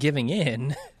survives by giving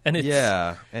in. And it's,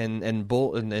 and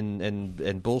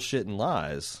bullshit and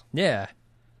lies. Yeah,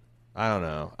 I don't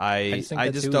know. I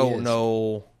just don't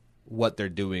know what they're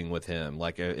doing with him.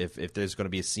 Like if there's going to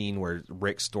be a scene where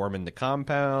Rick's storming the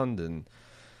compound and.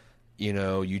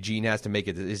 Eugene has to make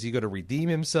it. Is he going to redeem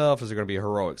himself? Is there going to be a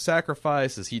heroic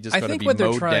sacrifice? Is he just going to be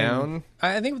mowed down?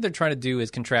 I think what they're trying to do is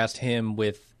contrast him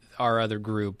with our other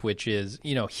group, which is,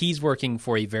 he's working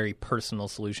for a very personal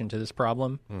solution to this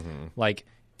problem. Mm-hmm. Like,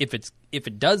 if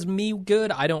it does me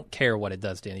good, I don't care what it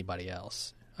does to anybody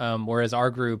else. Whereas our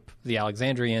group, the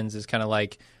Alexandrians, is kind of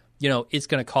like, it's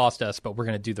going to cost us, but we're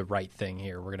going to do the right thing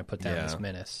here. We're going to put down this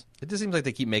menace. It just seems like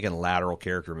they keep making lateral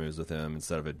character moves with him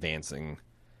instead of advancing.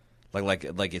 Like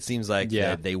it seems like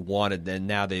they wanted, and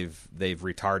now they've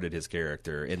retarded his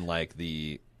character in like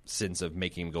the sense of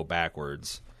making him go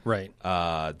backwards. Right.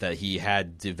 That he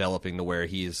had developing to where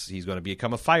he's going to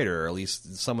become a fighter, or at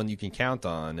least someone you can count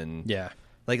on. And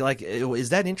like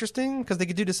is that interesting? Because they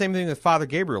could do the same thing with Father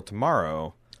Gabriel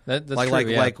tomorrow. That's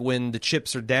true, like when the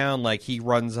chips are down, like he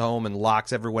runs home and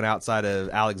locks everyone outside of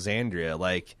Alexandria.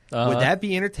 Like, would that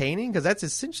be entertaining? Because that's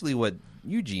essentially what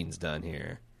Eugene's done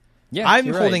here. Yeah, I'm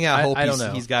holding out hope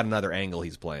I he's got another angle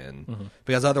he's playing.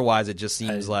 Because otherwise it just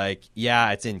seems like,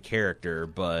 it's in character,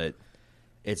 but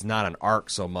it's not an arc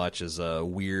so much as a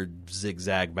weird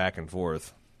zigzag back and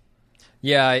forth.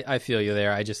 Yeah, I feel you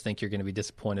there. I just think you're going to be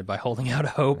disappointed by holding out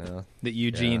hope that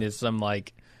Eugene is some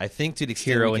like I think to the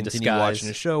extent hero we in continue disguise. watching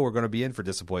the show, we're going to be in for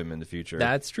disappointment in the future.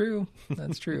 That's true.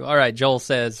 That's true. All right, Joel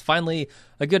says, finally,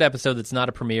 a good episode that's not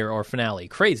a premiere or finale.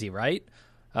 Crazy, right?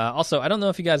 Also, I don't know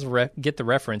if you guys get the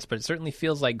reference, but it certainly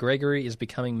feels like Gregory is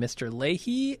becoming Mr.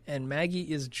 Leahy and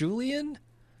Maggie is Julian.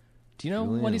 Do you know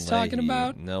what he's talking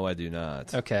about? No, I do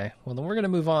not. Okay, well, then we're going to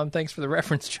move on. Thanks for the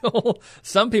reference, Joel.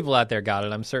 Some people out there got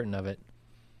it. I'm certain of it.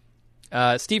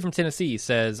 Steve from Tennessee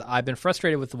says, I've been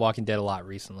frustrated with The Walking Dead a lot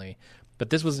recently, but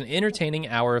this was an entertaining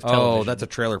hour of television. Oh, that's a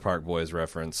Trailer Park Boys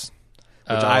reference,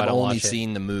 which I I've don't only watch it.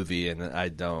 seen the movie, and I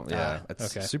don't. Yeah,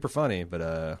 it's okay. super funny,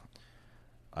 but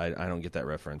I don't get that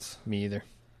reference. Me either.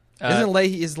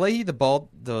 Is Leahy the bald,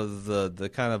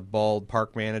 the kind of bald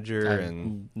park manager?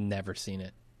 And Never seen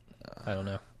it. I don't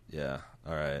know. yeah,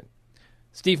 all right.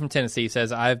 Steve from Tennessee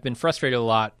says, I've been frustrated a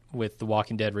lot with The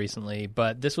Walking Dead recently,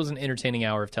 but this was an entertaining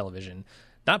hour of television.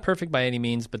 Not perfect by any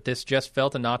means, but this just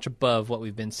felt a notch above what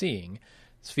we've been seeing.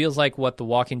 This feels like what The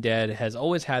Walking Dead has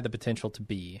always had the potential to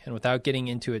be, and without getting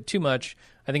into it too much,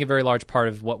 I think a very large part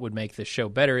of what would make this show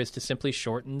better is to simply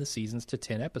shorten the seasons to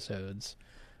 10 episodes.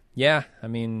 Yeah, I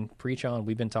mean, preach on.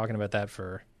 We've been talking about that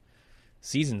for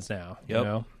seasons now, you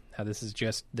know? How this is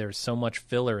just, there's so much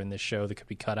filler in this show that could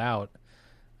be cut out.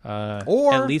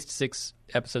 Or at least 6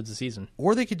 episodes a season.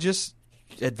 Or they could just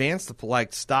advance the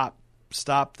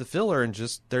stop the filler and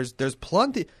just there's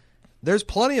plenty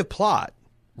of plot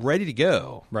ready to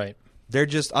go. Right. They're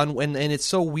just and it's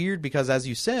so weird because, as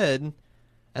you said,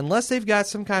 unless they've got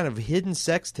some kind of hidden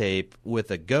sex tape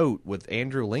with a goat with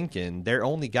Andrew Lincoln, they're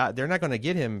not going to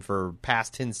get him for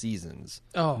past 10 seasons.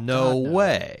 Oh, no God, no.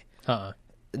 way.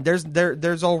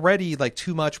 There's already like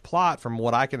too much plot from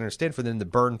what I can understand for them to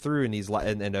burn through in these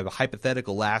in a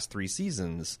hypothetical last 3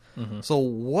 seasons. Mm-hmm. So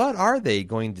what are they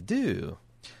going to do?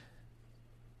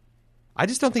 I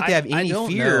just don't think they have any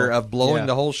fear of blowing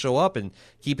the whole show up and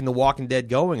keeping The Walking Dead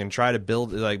going and try to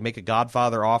build make a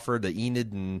Godfather offer to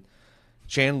Enid and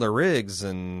Chandler Riggs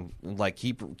and like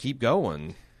keep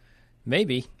going.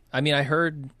 Maybe. I mean, I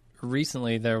heard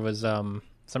recently there was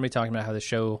somebody talking about how the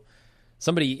show.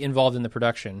 Somebody involved in the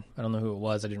production, I don't know who it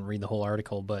was, I didn't read the whole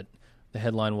article, but the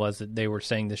headline was that they were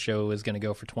saying the show is going to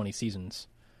go for 20 seasons.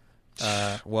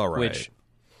 Well, right. Which,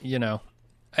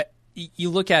 you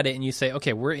look at it and you say,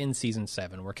 okay, we're in season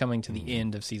 7. We're coming to the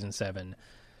end of season 7.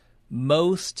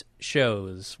 Most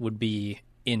shows would be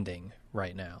ending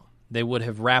right now. They would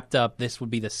have wrapped up. This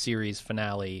would be the series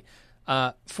finale.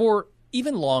 For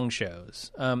even long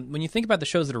shows, when you think about the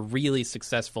shows that are really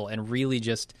successful and really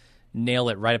just nail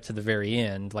it right up to the very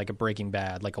end, like a Breaking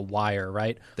Bad, like a Wire,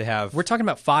 right? We're talking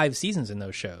about 5 seasons in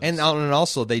those shows, and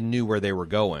also they knew where they were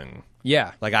going.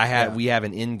 Yeah, like we have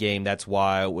an end game. That's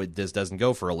why this doesn't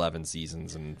go for 11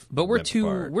 seasons. But we're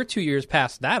 2 years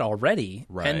past that already,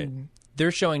 right? And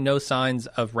they're showing no signs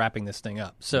of wrapping this thing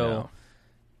up. So,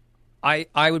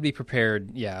 I would be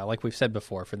prepared, like we've said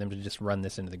before, for them to just run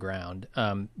this into the ground,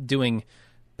 doing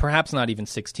perhaps not even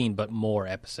 16, but more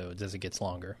episodes as it gets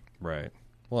longer. Right.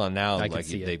 Well, now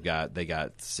they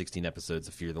got 16 episodes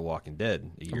of Fear the Walking Dead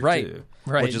a year too,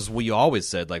 right? Which is what you always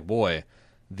said, like, boy,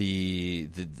 the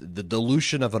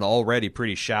dilution of an already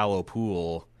pretty shallow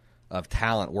pool of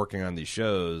talent working on these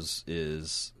shows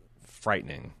is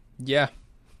frightening. Yeah.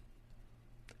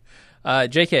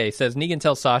 JK says Negan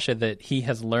tells Sasha that he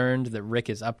has learned that Rick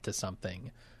is up to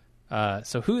something.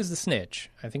 So who is the snitch?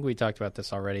 I think we talked about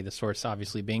this already. The source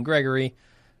obviously being Gregory.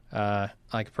 I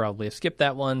could probably have skipped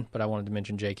that one, but I wanted to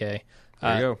mention JK.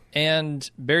 There you go. And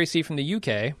Barry C. from the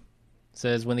UK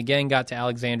says, when the gang got to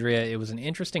Alexandria, it was an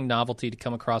interesting novelty to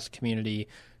come across a community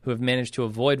who have managed to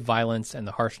avoid violence and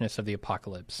the harshness of the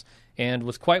apocalypse, and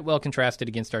was quite well contrasted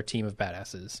against our team of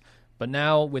badasses. But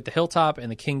now, with the Hilltop and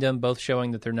the Kingdom both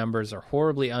showing that their numbers are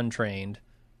horribly untrained,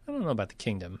 I don't know about the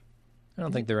Kingdom. I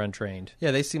don't think they're untrained.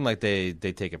 Yeah, they seem like they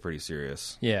take it pretty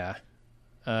serious. Yeah.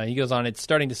 He goes on, it's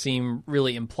starting to seem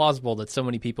really implausible that so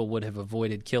many people would have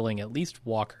avoided killing at least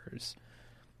walkers.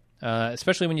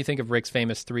 Especially when you think of Rick's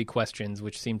famous 3 questions,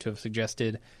 which seem to have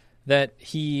suggested that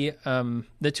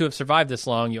that to have survived this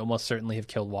long, you almost certainly have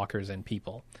killed walkers and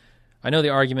people. I know the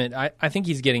argument, I think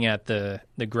he's getting at the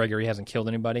Gregory hasn't killed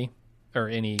anybody or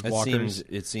any walkers.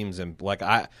 It seems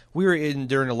like we were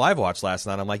during a live watch last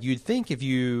night. I'm like, you'd think if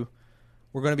you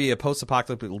were going to be a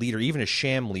post-apocalyptic leader, even a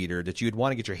sham leader, that you'd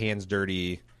want to get your hands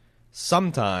dirty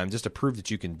sometime just to prove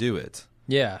that you can do it.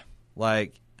 Yeah.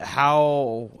 Like,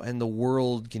 how in the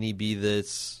world can he be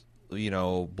this,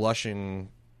 blushing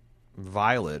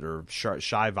violet or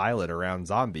shy violet around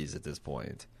zombies at this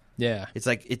point? Yeah. It's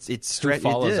like, it does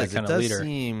leader.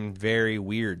 seem very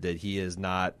weird that he is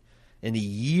not in the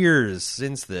years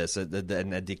since this, and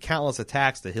the countless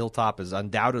attacks that Hilltop has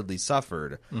undoubtedly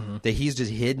suffered, that he's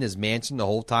just hidden his mansion the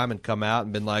whole time and come out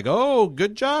and been like, "Oh,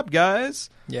 good job, guys."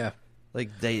 Yeah. Like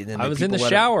I was in the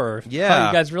shower. Yeah,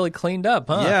 you guys really cleaned up,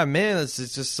 huh? Yeah, man, it's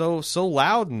just so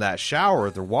loud in that shower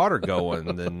with the water going.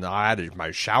 And then I had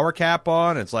my shower cap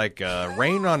on. It's like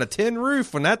rain on a tin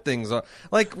roof when that thing's on.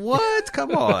 Like, what?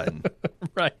 Come on.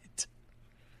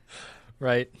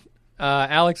 Right.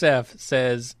 Alex F.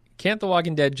 says, can't The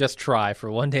Walking Dead just try for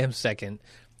one damn second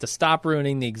to stop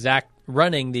running the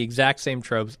exact same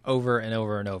tropes over and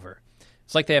over and over?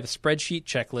 It's like they have a spreadsheet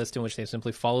checklist in which they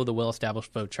simply follow the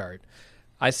well-established flow chart.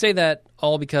 I say that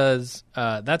all because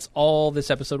that's all this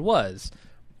episode was.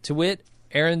 To wit,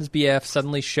 Aaron's BF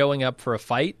suddenly showing up for a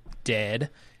fight, dead,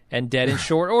 and dead in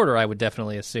short order, I would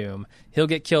definitely assume. He'll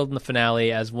get killed in the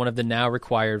finale as one of the now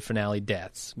required finale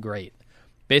deaths. Great.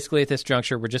 Basically, at this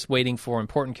juncture, we're just waiting for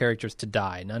important characters to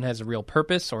die. None has a real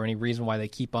purpose or any reason why they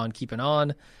keep on keeping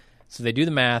on. So they do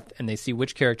the math, and they see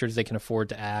which characters they can afford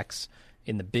to axe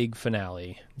in the big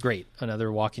finale. Great.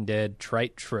 Another Walking Dead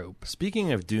trite trope.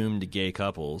 Speaking of doomed gay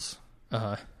couples,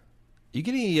 you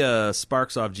get any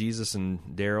sparks off Jesus and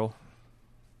Daryl?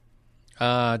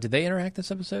 Did they interact this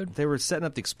episode? They were setting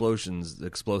up the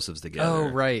explosives together. Oh,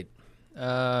 right.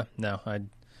 No, I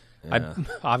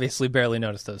obviously barely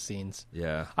noticed those scenes.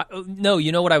 Yeah. No,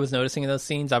 you know what I was noticing in those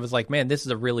scenes? I was like, man, this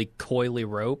is a really coily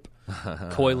rope,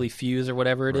 coily fuse or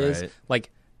whatever it is.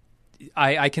 Like,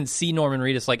 I can see Norman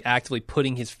Reedus like actively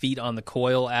putting his feet on the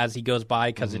coil as he goes by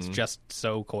because it's just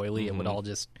so coily. It would all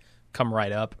just come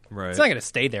right up. Right. It's not going to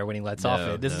stay there when he lets off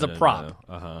it. This is a prop.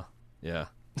 No. Yeah.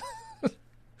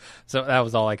 So that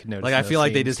was all I could notice. Like, I feel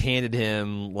like they just handed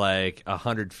him like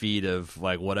 100 feet of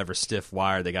like whatever stiff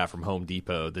wire they got from Home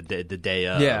Depot the day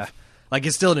of. Yeah. Like,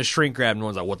 it's still in a shrink wrap, and no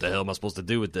one's like, what the hell am I supposed to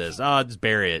do with this? Oh, just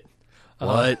bury it.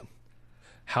 What?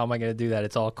 How am I going to do that?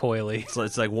 It's all coily. So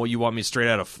it's like, well, you want me straight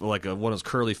out of like one of those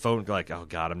curly phone? Like, oh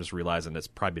god, I'm just realizing it's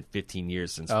probably been 15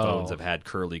 years since phones have had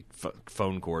curly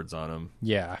phone cords on them.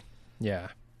 Yeah.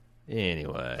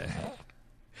 Anyway,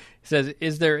 he says,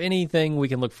 "Is there anything we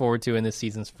can look forward to in this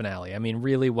season's finale? I mean,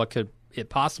 really, what could it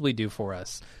possibly do for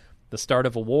us? The start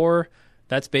of a war?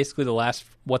 That's basically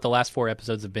what the last 4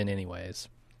 episodes have been, anyways.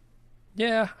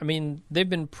 Yeah, I mean, they've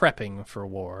been prepping for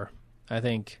war. I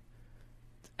think."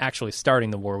 Actually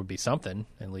starting the war would be something,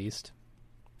 at least.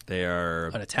 They are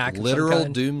an attack literal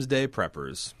doomsday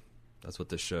preppers. That's what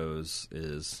this show's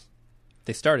is.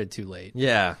 They started too late.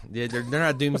 Yeah, they're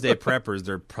not doomsday preppers.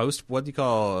 They're what do you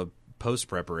call post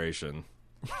preparation?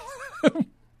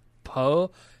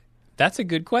 That's a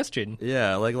good question.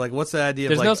 Yeah, like what's the idea?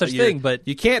 There's of, like, no such thing, but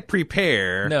you can't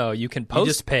prepare. No, you can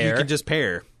post pair. You can just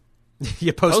pair.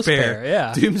 You post pair.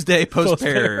 Yeah, doomsday post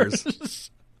pairs.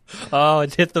 Oh,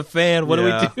 it hit the fan. What do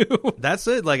we do? That's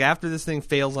it. Like, after this thing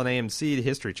fails on AMC, the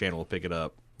History Channel will pick it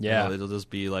up. Yeah. It'll just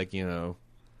be like,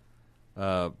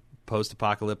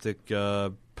 post-apocalyptic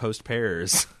post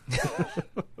pairs.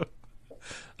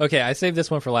 Okay, I saved this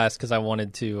one for last because I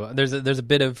wanted to. There's a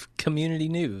bit of community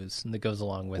news that goes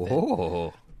along with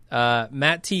it.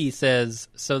 Matt T says,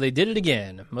 so they did it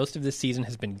again. Most of this season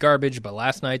has been garbage, but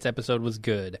last night's episode was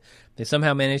good. They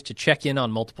somehow managed to check in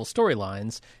on multiple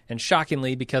storylines, and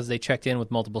shockingly, because they checked in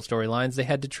with multiple storylines, they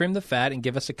had to trim the fat and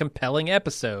give us a compelling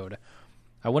episode.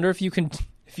 I wonder if you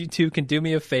two can do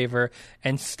me a favor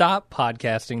and stop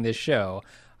podcasting this show.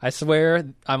 I swear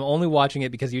I'm only watching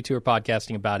it because you two are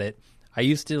podcasting about it. I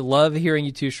used to love hearing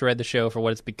you two shred the show for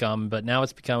what it's become, but now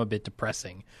it's become a bit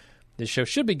depressing. This show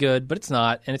should be good, but it's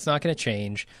not, and it's not going to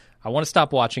change. I want to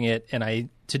stop watching it, and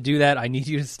to do that, I need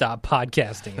you to stop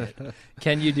podcasting it.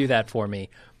 Can you do that for me?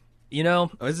 You know,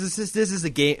 this is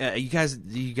a game. You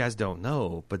guys don't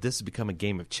know, but this has become a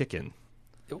game of chicken.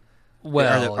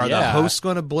 Well, are the hosts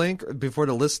going to blink before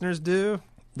the listeners do?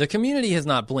 The community has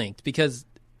not blinked because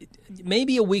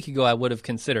maybe a week ago I would have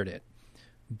considered it,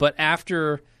 but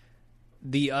after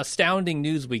the astounding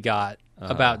news we got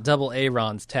about Double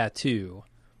Aaron's tattoo.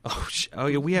 Oh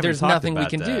yeah, we haven't. There's talked nothing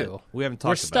about we can that. do. We haven't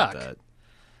We're talked stuck. about that.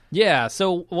 Yeah,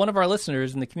 so one of our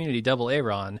listeners in the community, Double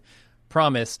Aaron,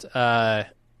 promised.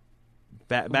 Back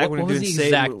when what was the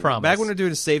exact promise? Back when we were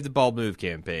doing a Save the Bald Move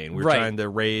campaign, we were Right. trying to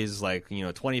raise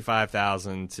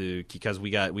 $25,000 because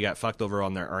we got fucked over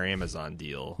on our Amazon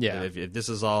deal. Yeah. If this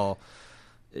is all,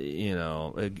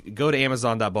 go to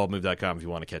Amazon.baldmove.com if you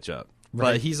want to catch up.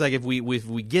 Right. But he's like, if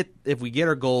we get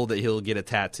our goal, that he'll get a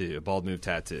tattoo, a Bald Move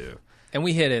tattoo. And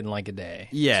we hit it in like a day,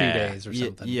 2 days or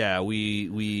something. Yeah,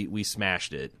 we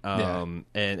smashed it. And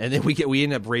then we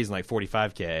ended up raising like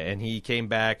 $45K, and he came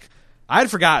back. I'd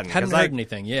forgotten. Hadn't heard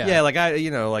anything. Yeah.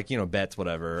 Yeah, bets,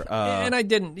 whatever. And I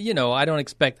didn't. I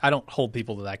don't hold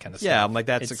people to that kind of stuff. Yeah, I'm like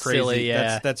that's It's a crazy. silly,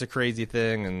 yeah. That's a crazy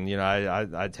thing, and I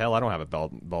don't have a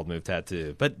bald move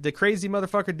tattoo, but the crazy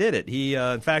motherfucker did it. He,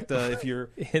 in fact, if you're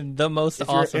in the most if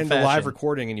awesome you're in the fashion. live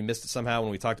recording and you missed it somehow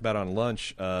when we talked about it on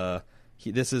lunch,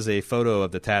 this is a photo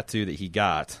of the tattoo that he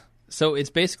got. So it's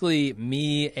basically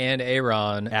me and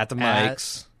Aaron At the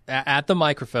mics. at the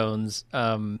microphones,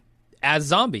 as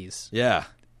zombies. Yeah.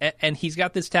 And he's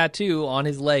got this tattoo on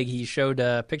his leg. He showed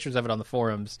pictures of it on the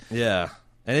forums. Yeah.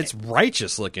 And it's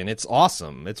righteous looking. It's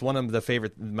awesome. It's one of my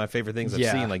favorite things I've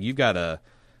seen. Like you've got a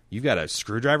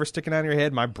screwdriver sticking out of your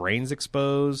head. My brain's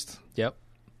exposed. Yep.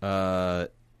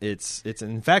 It's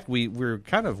in fact we're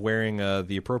kind of wearing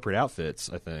the appropriate outfits,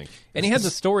 I think. And he has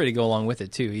a story to go along with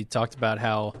it too. He talked about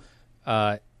how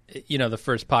the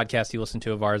first podcast he listened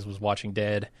to of ours was Watching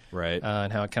Dead, right?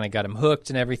 And how it kind of got him hooked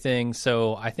and everything.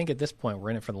 So I think at this point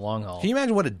we're in it for the long haul. Can you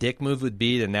imagine what a dick move would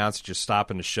be to announce just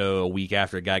stopping the show a week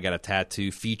after a guy got a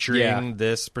tattoo featuring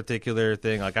this particular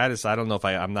thing? Like I don't know if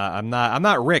I'm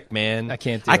not Rick, man. I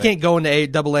can't go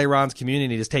into AA Ron's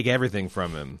community and just take everything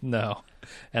from him. No.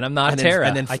 And I'm not Tara.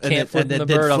 I can't flip the bird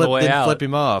flip, on the way out. Flip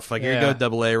him off. Like, here you go,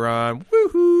 AA Ron.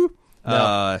 Woohoo.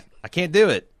 No. I can't do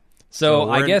it. So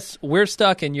I guess we're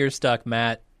stuck and you're stuck,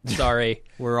 Matt. Sorry.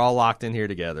 We're all locked in here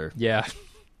together. Yeah.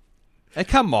 And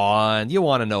come on. You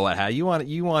want to know you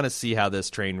want to see how this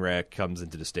train wreck comes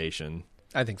into the station.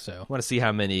 I think so. You want to see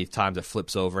how many times it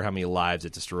flips over, how many lives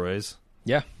it destroys.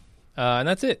 Yeah. And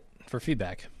that's it for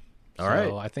feedback. All right.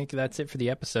 So I think that's it for the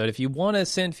episode. If you want to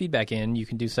send feedback in, you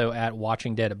can do so at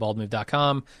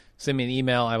watchingdead@baldmove.com. Send me an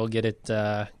email. I will get it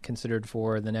considered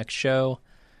for the next show.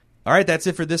 All right, that's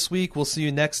it for this week. We'll see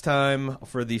you next time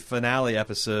for the finale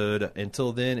episode.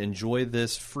 Until then, enjoy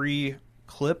this free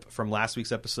clip from last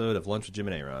week's episode of Lunch with Jim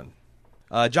and Aaron.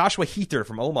 Joshua Heather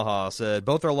from Omaha said,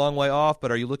 both are a long way off,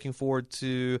 but are you looking forward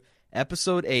to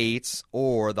Episode 8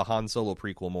 or the Han Solo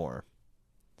prequel more?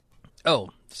 Oh,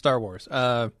 Star Wars.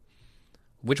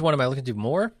 Which one am I looking to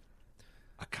more?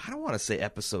 I kind of want to say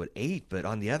Episode 8, but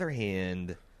on the other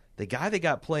hand, the guy they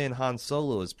got playing Han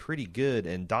Solo is pretty good,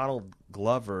 and Donald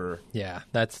Glover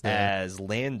as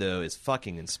Lando is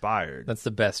fucking inspired. That's the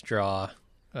best draw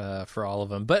for all of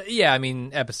them. But yeah, I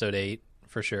mean, Episode 8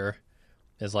 for sure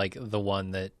is like the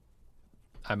one that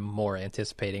I'm more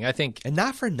anticipating. I think, and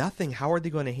not for nothing, how are they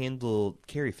going to handle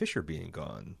Carrie Fisher being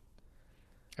gone?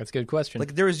 That's a good question.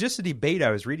 Like, there was just a debate I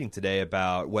was reading today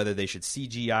about whether they should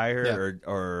CGI her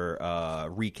or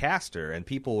recast her, and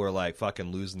people were like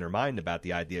fucking losing their mind about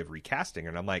the idea of recasting her.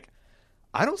 And I'm like,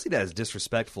 I don't see that as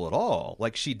disrespectful at all.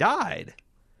 Like, she died.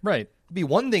 Right. It'd be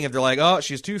one thing if they're like, oh,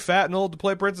 she's too fat and old to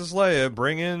play Princess Leia.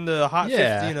 Bring in the hot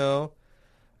 50,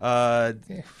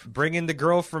 bring in the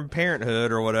girl from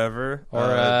Parenthood or whatever.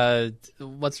 Or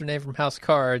what's her name from House of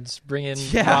Cards? Bring in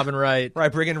Robin Wright.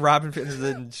 Right, bring in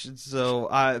Robin.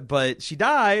 So, but she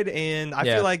died, and I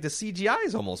feel like the CGI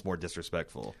is almost more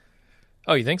disrespectful.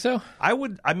 Oh, you think so?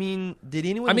 Did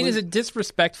anyone... is it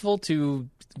disrespectful to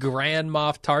Grand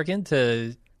Moff Tarkin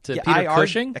to Peter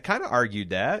Cushing? I kind of argued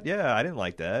that. Yeah, I didn't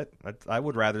like that. I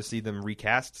would rather see them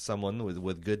recast someone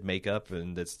with good makeup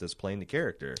and that's playing the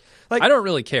character. Like, I don't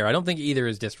really care. I don't think either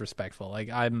is disrespectful.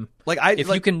 If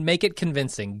you can make it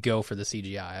convincing, go for the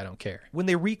CGI. I don't care. When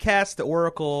they recast the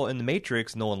Oracle in the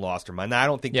Matrix, no one lost their mind. Now, I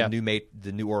don't think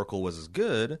the new Oracle was as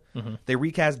good. Mm-hmm. They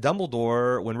recast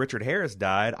Dumbledore when Richard Harris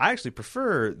died. I actually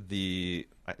prefer the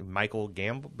Michael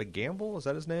Gambon, is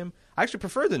that his name? I actually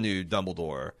prefer the new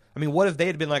Dumbledore. I mean, what if they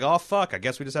had been like, oh, fuck, I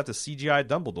guess we just have to CGI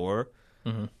Dumbledore,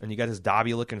 and you got this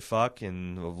Dobby-looking fuck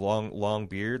and a long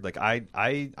beard. Like, I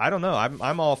don't know.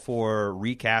 I'm all for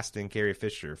recasting Carrie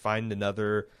Fisher. Find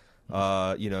another,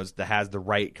 that has the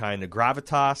right kind of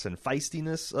gravitas and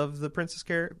feistiness of the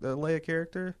Leia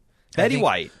character. Betty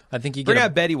White. I think you bring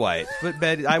out Betty White.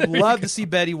 I would love to see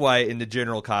Betty White in the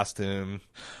general costume.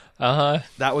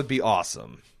 That would be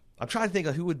awesome. I'm trying to think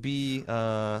of who would be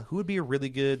a really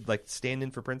good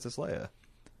stand-in for Princess Leia.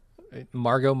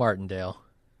 Margot Martindale.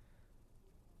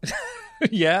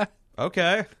 Yeah.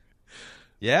 Okay.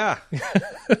 Yeah.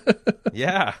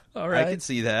 Yeah. All right. I can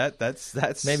see that.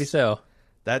 That's maybe so.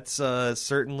 That's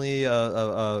certainly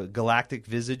a galactic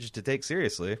visage to take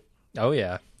seriously. Oh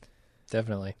yeah,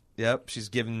 definitely. Yep. She's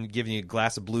giving you a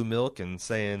glass of blue milk and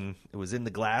saying it was in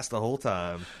the glass the whole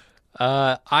time.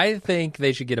 I think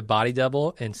they should get a body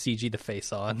double and CG the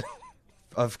face on.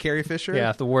 Of Carrie Fisher?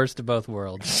 Yeah, the worst of both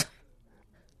worlds.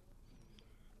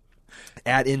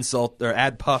 Add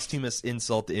posthumous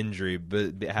insult to injury,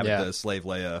 but having the slave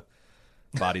Leia.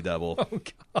 body double. Oh,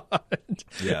 God.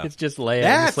 Yeah. It's just Leia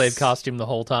in the slave costume the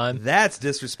whole time. That's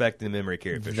disrespecting the memory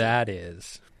Carrie Fisher. That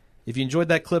is. If you enjoyed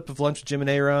that clip of Lunch with Jim and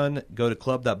Aaron, go to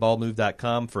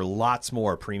club.baldmove.com for lots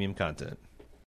more premium content.